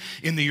great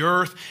in the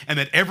earth, and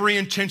that every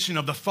intention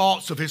of the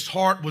thoughts of his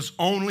heart was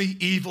only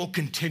evil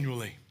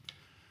continually.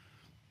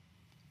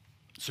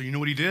 So you know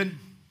what he did?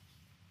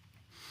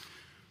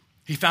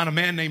 He found a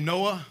man named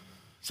Noah,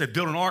 said,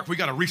 build an ark, we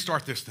got to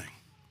restart this thing.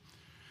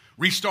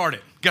 Restart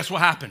it. Guess what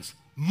happens?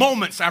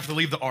 Moments after they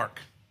leave the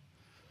ark,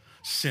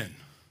 sin.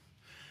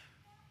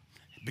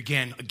 It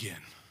began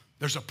again.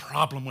 There's a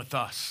problem with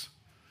us.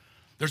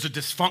 There's a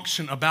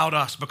dysfunction about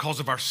us because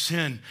of our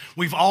sin.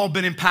 We've all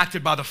been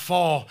impacted by the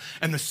fall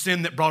and the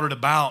sin that brought it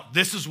about.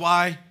 This is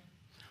why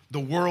the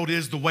world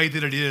is the way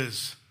that it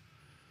is.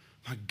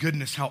 My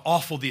goodness, how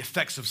awful the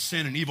effects of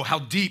sin and evil, how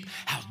deep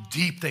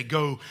they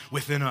go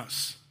within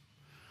us.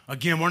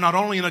 Again, we're not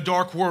only in a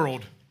dark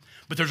world,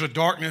 but there's a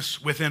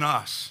darkness within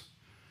us.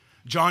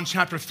 John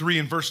chapter 3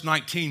 and verse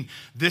 19,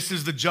 this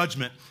is the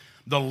judgment.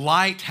 The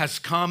light has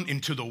come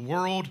into the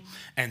world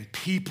and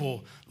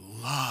people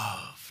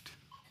loved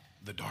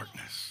the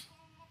darkness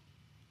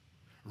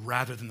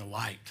rather than the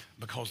light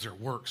because their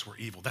works were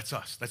evil. That's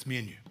us. That's me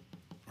and you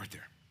right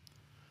there.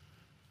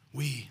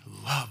 We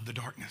love the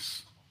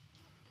darkness.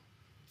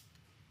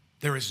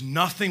 There is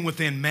nothing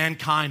within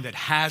mankind that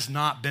has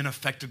not been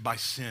affected by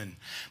sin.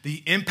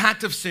 The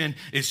impact of sin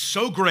is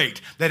so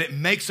great that it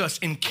makes us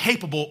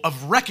incapable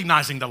of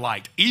recognizing the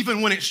light,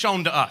 even when it's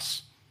shown to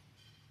us.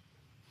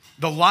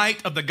 The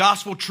light of the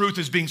gospel truth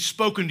is being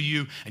spoken to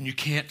you, and you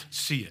can't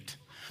see it.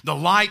 The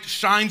light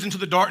shines into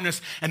the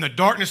darkness, and the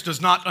darkness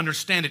does not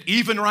understand it.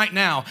 Even right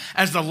now,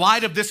 as the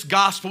light of this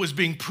gospel is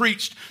being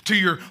preached to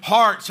your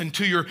hearts and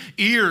to your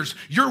ears,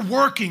 you're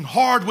working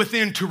hard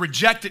within to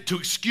reject it, to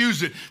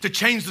excuse it, to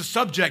change the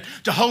subject,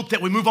 to hope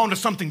that we move on to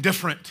something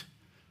different.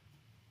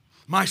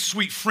 My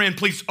sweet friend,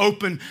 please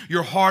open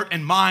your heart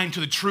and mind to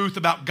the truth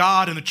about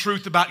God and the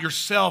truth about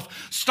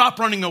yourself. Stop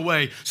running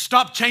away.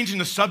 Stop changing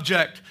the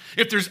subject.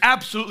 If there's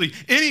absolutely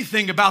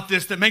anything about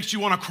this that makes you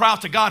want to cry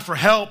out to God for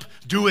help,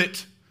 do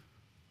it.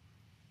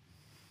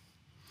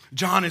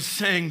 John is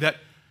saying that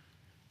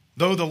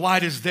though the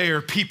light is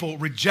there, people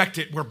reject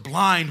it. We're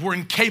blind. We're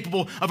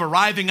incapable of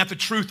arriving at the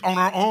truth on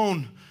our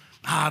own.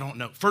 I don't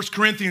know. 1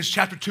 Corinthians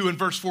chapter 2 and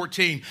verse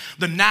 14.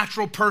 The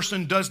natural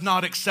person does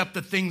not accept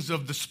the things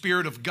of the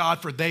Spirit of God,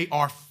 for they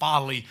are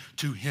folly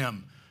to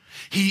him.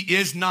 He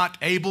is not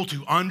able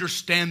to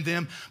understand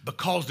them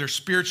because they're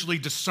spiritually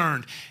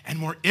discerned,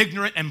 and we're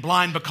ignorant and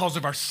blind because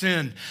of our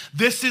sin.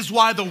 This is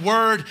why the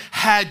Word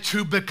had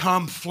to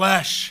become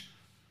flesh.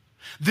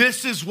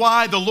 This is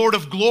why the Lord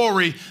of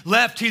glory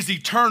left his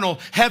eternal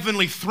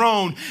heavenly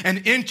throne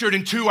and entered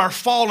into our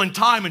fallen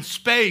time and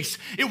space.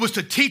 It was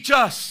to teach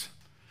us.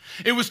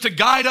 It was to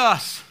guide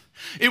us.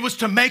 It was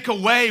to make a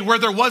way where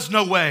there was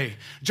no way.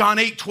 John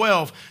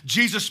 8:12,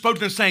 Jesus spoke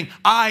to them saying,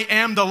 I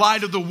am the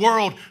light of the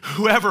world.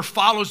 Whoever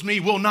follows me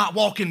will not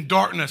walk in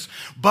darkness,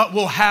 but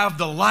will have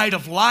the light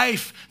of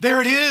life.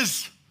 There it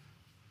is.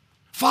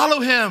 Follow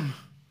him.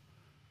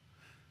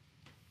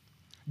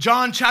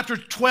 John chapter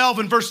 12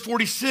 and verse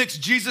 46,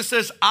 Jesus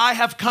says, I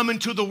have come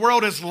into the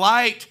world as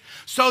light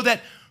so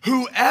that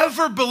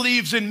whoever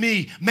believes in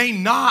me may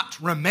not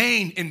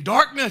remain in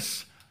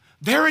darkness.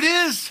 There it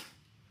is.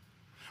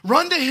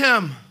 Run to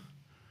him.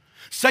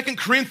 2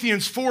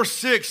 Corinthians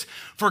 4:6,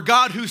 for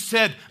God who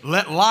said,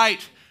 let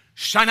light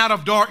shine out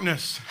of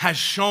darkness, has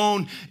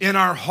shone in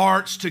our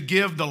hearts to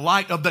give the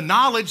light of the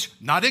knowledge,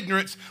 not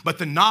ignorance, but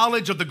the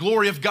knowledge of the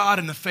glory of God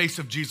in the face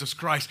of Jesus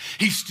Christ.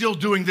 He's still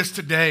doing this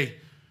today.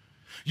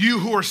 You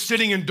who are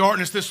sitting in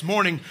darkness this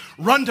morning,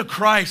 run to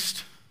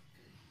Christ.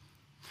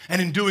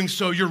 And in doing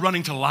so, you're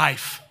running to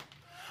life,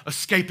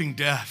 escaping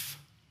death.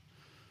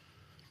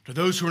 To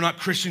those who are not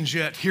Christians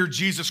yet, hear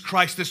Jesus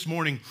Christ this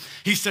morning.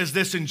 He says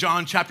this in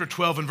John chapter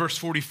 12 and verse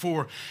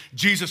 44.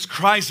 Jesus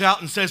cries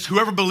out and says,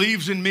 whoever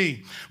believes in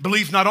me,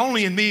 believes not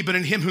only in me, but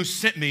in him who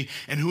sent me.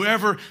 And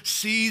whoever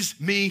sees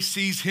me,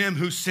 sees him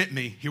who sent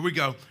me. Here we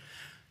go.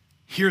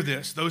 Hear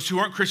this. Those who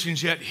aren't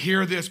Christians yet,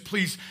 hear this.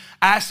 Please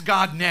ask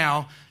God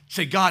now.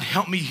 Say, God,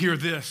 help me hear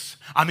this.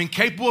 I'm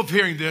incapable of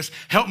hearing this.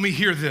 Help me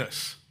hear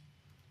this.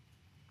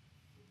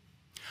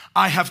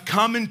 I have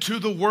come into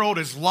the world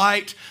as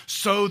light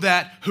so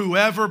that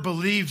whoever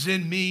believes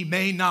in me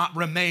may not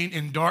remain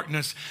in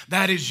darkness.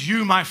 That is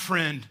you, my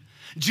friend.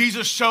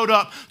 Jesus showed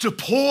up to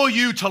pull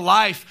you to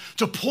life,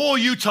 to pull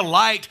you to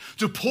light,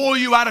 to pull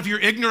you out of your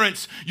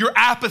ignorance, your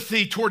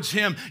apathy towards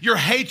him, your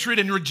hatred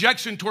and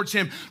rejection towards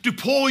him, to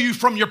pull you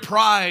from your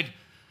pride.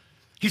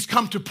 He's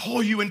come to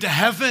pull you into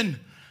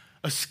heaven,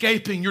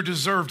 escaping your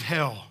deserved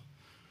hell.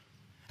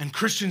 And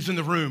Christians in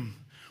the room,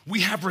 we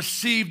have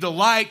received the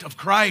light of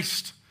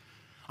Christ.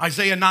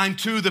 Isaiah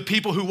 9:2, the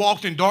people who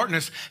walked in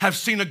darkness have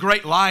seen a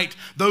great light.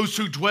 Those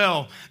who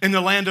dwell in the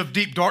land of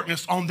deep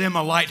darkness, on them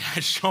a light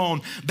has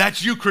shone.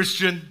 That's you,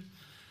 Christian.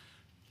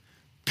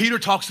 Peter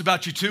talks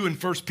about you too in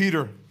 1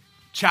 Peter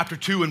chapter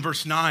 2 and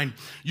verse 9.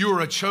 You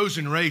are a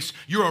chosen race.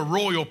 You're a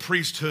royal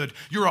priesthood.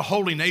 You're a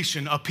holy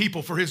nation, a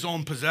people for his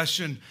own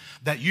possession,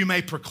 that you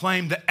may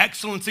proclaim the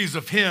excellencies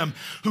of him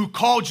who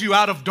called you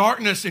out of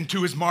darkness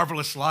into his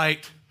marvelous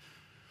light.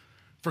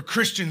 For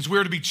Christians,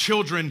 we're to be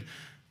children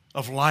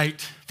of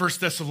light. 1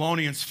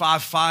 Thessalonians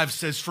 5:5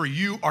 says, for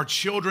you are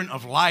children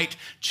of light,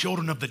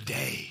 children of the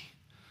day.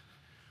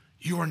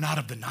 You are not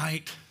of the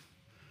night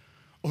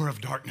or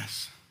of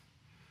darkness.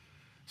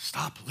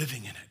 Stop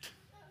living in it.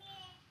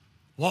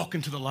 Walk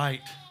into the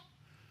light.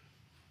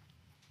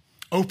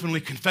 Openly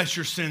confess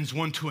your sins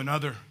one to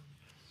another,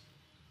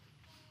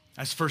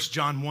 as 1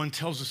 John 1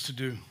 tells us to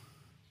do.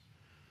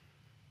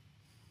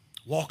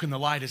 Walk in the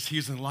light as he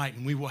is in the light,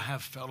 and we will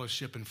have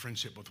fellowship and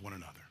friendship with one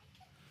another.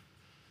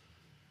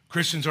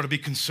 Christians are to be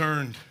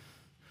concerned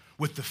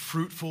with the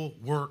fruitful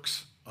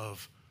works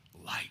of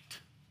light.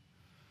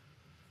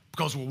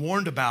 Because we're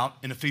warned about,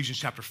 in Ephesians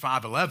chapter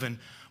 5:11,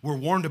 we're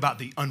warned about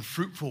the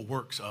unfruitful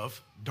works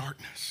of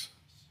darkness.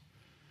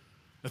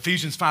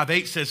 Ephesians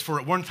 5:8 says, for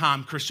at one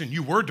time, Christian,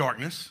 you were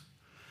darkness,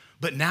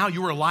 but now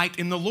you are light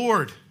in the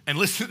Lord. And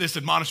listen to this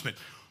admonishment.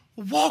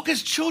 Walk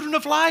as children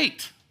of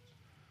light.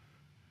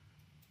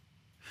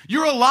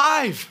 You're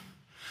alive.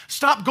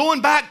 Stop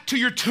going back to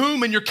your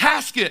tomb and your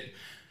casket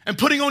and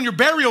putting on your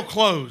burial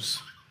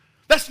clothes.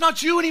 That's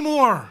not you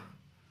anymore.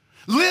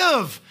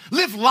 Live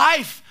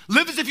life.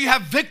 Live as if you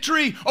have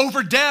victory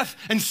over death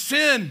and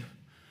sin.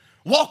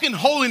 Walk in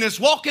holiness,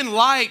 walk in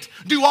light.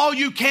 Do all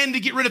you can to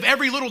get rid of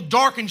every little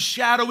dark and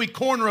shadowy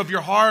corner of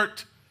your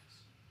heart.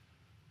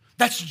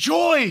 That's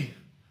joy.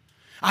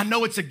 I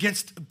know it's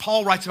against,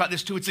 Paul writes about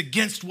this too, it's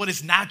against what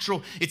is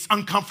natural. It's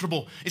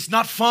uncomfortable. It's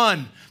not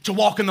fun to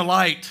walk in the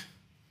light.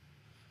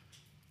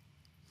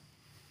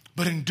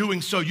 But in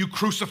doing so, you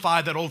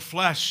crucify that old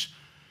flesh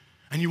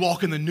and you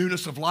walk in the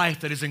newness of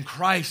life that is in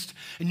Christ,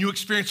 and you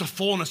experience a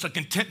fullness, a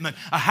contentment,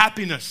 a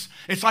happiness.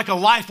 It's like a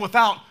life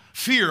without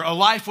fear, a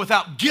life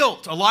without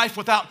guilt, a life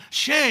without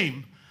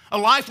shame, a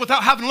life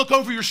without having to look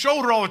over your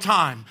shoulder all the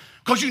time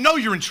because you know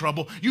you're in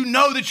trouble. You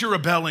know that you're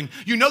rebelling.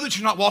 You know that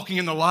you're not walking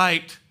in the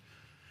light.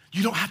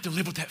 You don't have to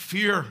live with that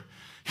fear.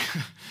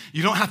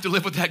 You don't have to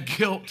live with that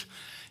guilt.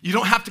 You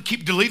don't have to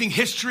keep deleting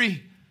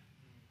history.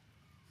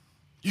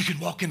 You can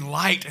walk in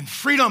light and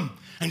freedom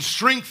and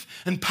strength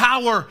and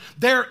power.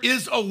 There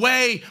is a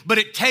way, but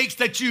it takes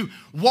that you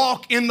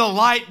walk in the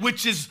light,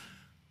 which is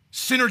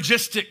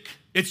synergistic.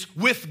 It's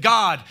with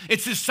God.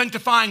 It's his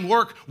sanctifying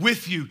work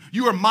with you.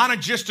 You are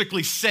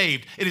monergistically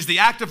saved. It is the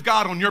act of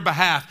God on your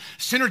behalf.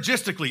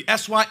 Synergistically,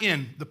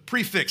 S-Y-N, the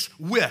prefix,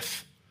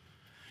 with.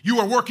 You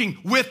are working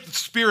with the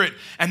Spirit,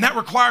 and that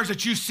requires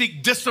that you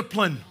seek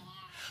discipline.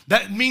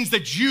 That means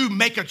that you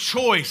make a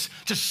choice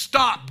to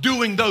stop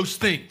doing those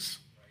things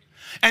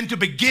and to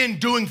begin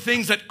doing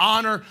things that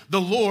honor the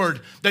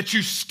Lord, that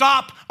you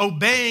stop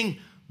obeying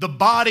the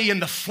body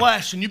and the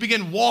flesh and you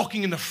begin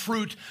walking in the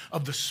fruit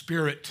of the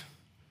Spirit.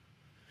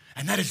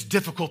 And that is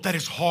difficult, that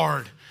is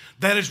hard.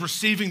 That is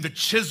receiving the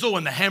chisel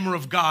and the hammer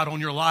of God on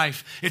your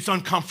life. It's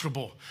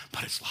uncomfortable,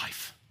 but it's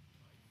life.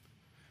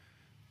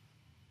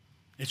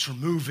 It's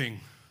removing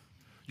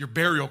your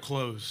burial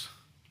clothes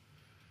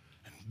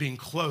and being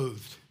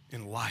clothed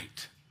in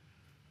light.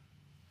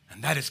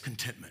 And that is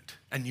contentment.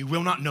 And you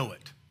will not know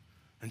it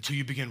until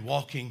you begin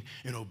walking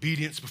in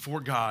obedience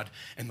before God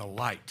and the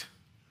light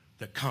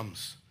that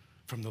comes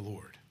from the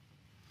Lord.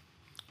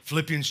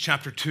 Philippians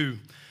chapter 2,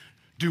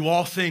 do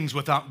all things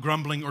without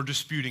grumbling or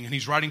disputing. And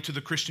he's writing to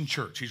the Christian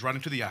church. He's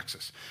writing to the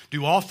Axis.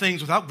 Do all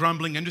things without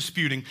grumbling and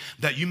disputing,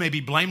 that you may be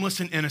blameless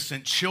and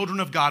innocent, children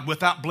of God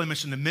without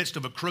blemish in the midst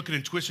of a crooked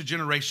and twisted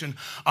generation,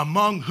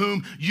 among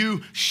whom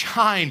you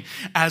shine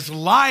as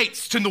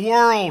lights to the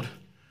world.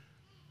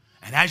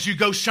 And as you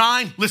go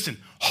shine, listen,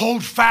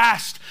 hold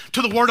fast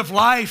to the word of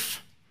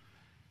life.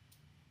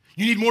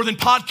 You need more than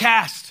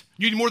podcasts.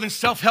 You need more than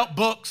self-help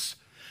books.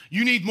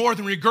 You need more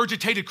than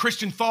regurgitated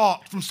Christian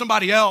thought from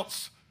somebody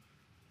else.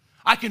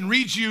 I can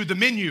read you the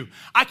menu.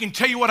 I can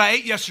tell you what I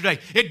ate yesterday.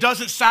 It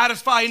doesn't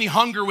satisfy any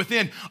hunger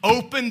within.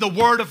 Open the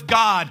word of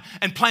God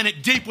and plant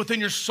it deep within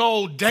your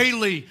soul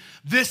daily.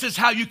 This is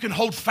how you can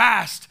hold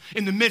fast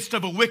in the midst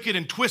of a wicked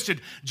and twisted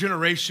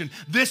generation.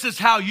 This is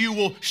how you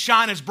will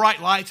shine as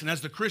bright lights. And as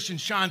the Christian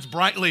shines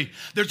brightly,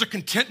 there's a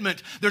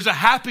contentment, there's a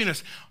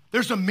happiness,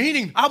 there's a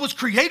meaning. I was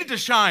created to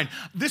shine.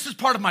 This is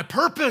part of my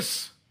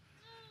purpose.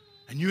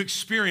 And you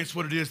experience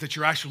what it is that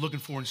you're actually looking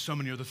for in so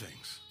many other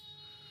things.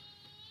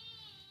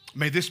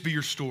 May this be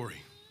your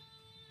story.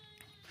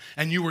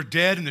 And you were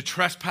dead in the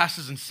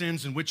trespasses and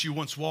sins in which you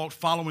once walked,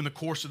 following the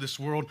course of this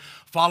world,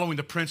 following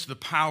the prince of the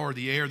power of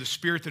the air, the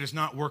spirit that is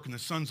not working, the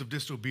sons of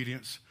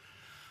disobedience,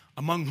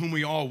 among whom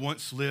we all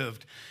once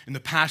lived in the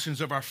passions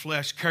of our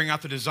flesh, carrying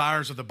out the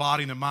desires of the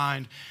body and the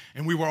mind.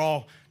 And we were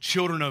all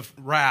children of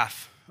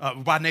wrath,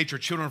 by nature,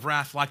 children of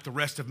wrath like the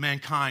rest of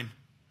mankind.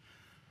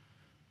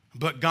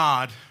 But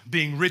God,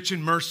 being rich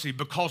in mercy,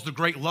 because the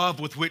great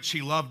love with which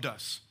he loved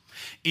us,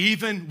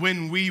 even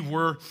when we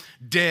were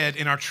dead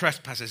in our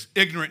trespasses,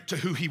 ignorant to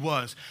who he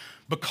was,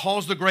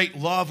 because the great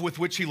love with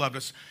which he loved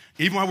us,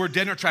 even while we were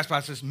dead in our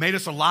trespasses, made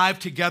us alive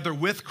together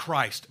with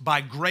Christ.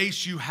 By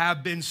grace you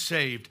have been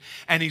saved.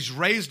 And he's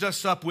raised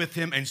us up with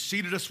him and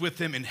seated us with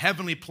him in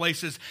heavenly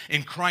places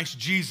in Christ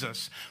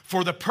Jesus,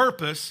 for the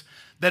purpose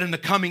that in the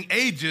coming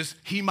ages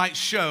he might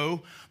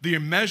show the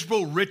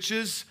immeasurable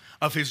riches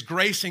of his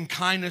grace and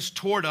kindness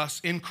toward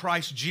us in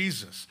Christ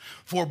Jesus.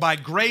 For by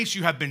grace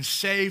you have been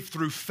saved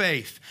through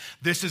faith.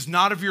 This is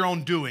not of your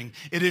own doing.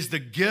 It is the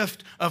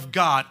gift of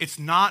God. It's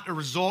not a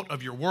result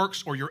of your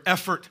works or your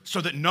effort, so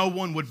that no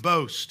one would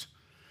boast.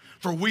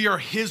 For we are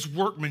his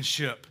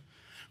workmanship,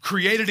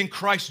 created in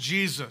Christ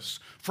Jesus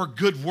for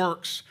good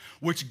works,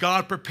 which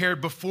God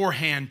prepared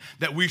beforehand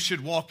that we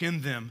should walk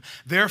in them.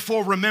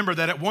 Therefore, remember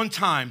that at one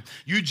time,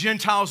 you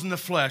Gentiles in the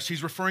flesh,"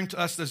 he's referring to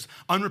us as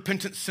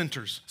unrepentant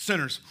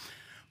sinners,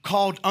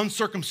 "called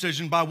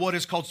uncircumcision by what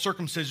is called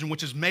circumcision,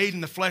 which is made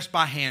in the flesh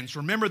by hands.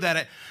 Remember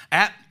that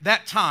at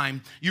that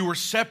time you were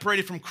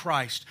separated from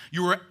Christ.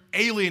 You were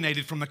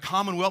alienated from the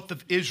commonwealth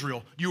of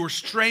Israel. You were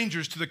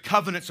strangers to the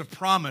covenants of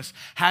promise,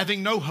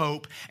 having no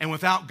hope and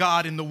without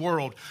God in the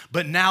world.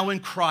 But now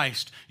in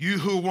Christ, you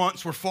who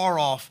once were far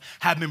off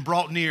have been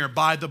brought near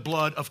by the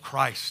blood of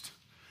Christ.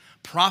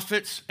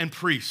 Prophets and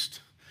priests,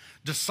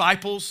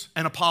 disciples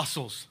and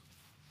apostles,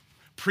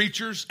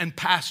 preachers and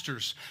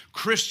pastors,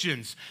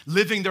 Christians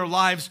living their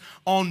lives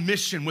on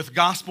mission with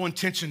gospel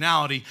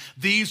intentionality.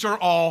 These are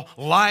all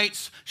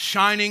lights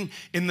shining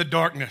in the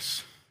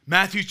darkness."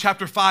 Matthew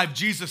chapter 5,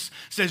 Jesus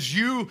says,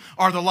 "You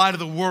are the light of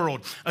the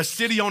world. A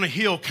city on a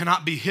hill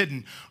cannot be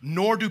hidden,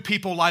 nor do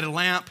people light a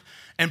lamp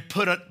and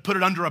put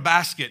it under a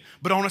basket,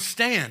 but on a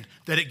stand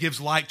that it gives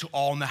light to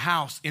all in the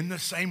house. In the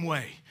same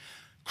way,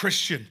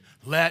 Christian,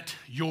 let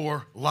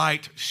your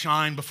light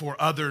shine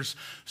before others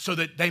so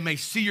that they may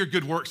see your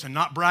good works and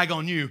not brag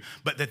on you,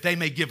 but that they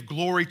may give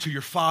glory to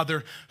your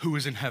Father who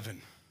is in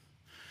heaven."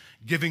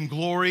 Giving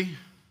glory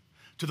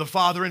to the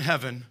Father in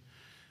heaven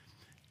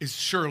is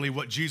surely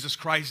what Jesus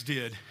Christ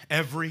did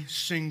every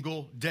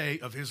single day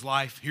of his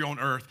life here on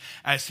earth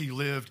as he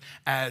lived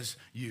as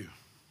you.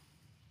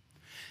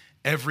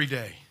 Every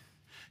day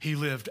he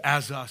lived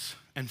as us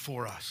and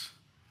for us.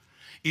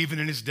 Even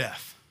in his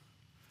death,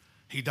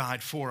 he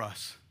died for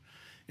us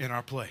in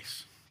our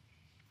place.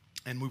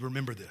 And we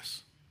remember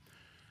this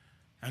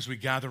as we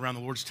gather around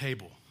the Lord's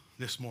table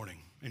this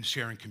morning and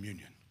sharing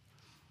communion.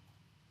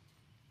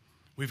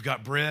 We've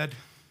got bread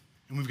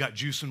and we've got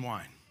juice and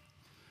wine.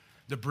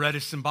 The bread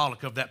is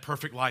symbolic of that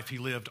perfect life he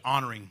lived,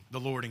 honoring the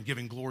Lord and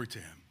giving glory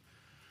to him.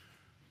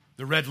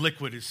 The red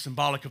liquid is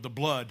symbolic of the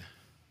blood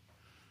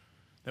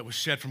that was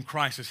shed from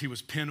Christ as he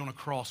was pinned on a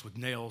cross with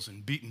nails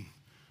and beaten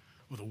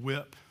with a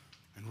whip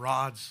and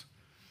rods,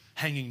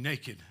 hanging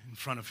naked in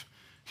front of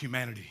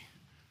humanity,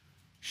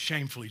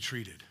 shamefully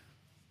treated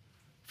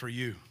for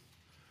you,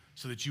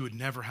 so that you would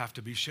never have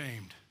to be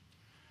shamed,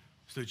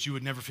 so that you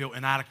would never feel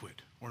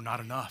inadequate or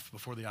not enough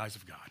before the eyes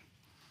of God.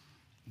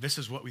 This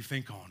is what we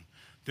think on.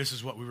 This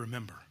is what we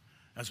remember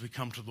as we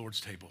come to the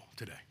Lord's table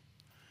today.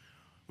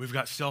 We've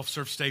got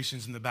self-serve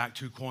stations in the back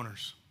two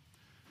corners.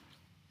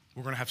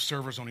 We're going to have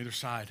servers on either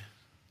side.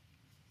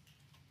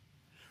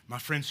 My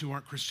friends who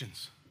aren't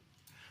Christians,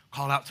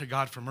 call out to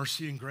God for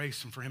mercy and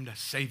grace and for him to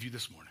save you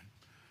this morning.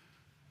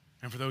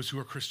 And for those who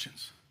are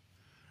Christians,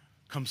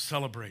 come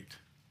celebrate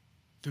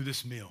through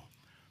this meal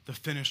the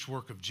finished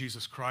work of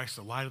Jesus Christ,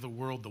 the light of the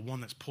world, the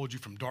one that's pulled you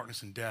from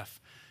darkness and death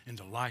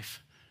into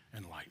life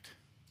and light.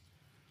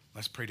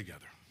 Let's pray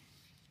together.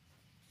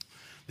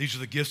 These are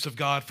the gifts of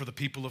God for the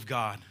people of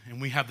God, and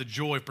we have the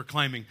joy of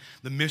proclaiming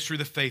the mystery of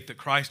the faith that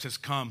Christ has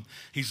come.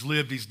 He's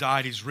lived, he's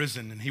died, he's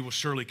risen, and he will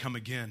surely come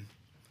again.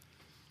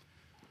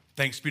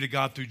 Thanks be to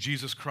God through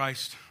Jesus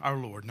Christ our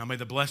Lord. Now may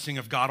the blessing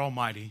of God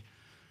Almighty,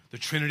 the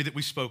Trinity that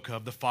we spoke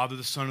of, the Father,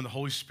 the Son, and the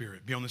Holy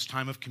Spirit, be on this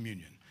time of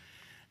communion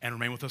and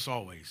remain with us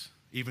always,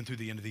 even through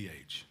the end of the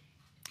age.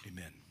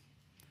 Amen.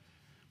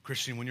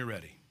 Christian, when you're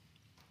ready,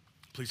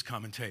 please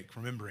come and take,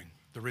 remembering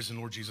the risen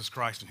Lord Jesus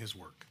Christ and his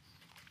work.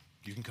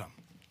 You can come.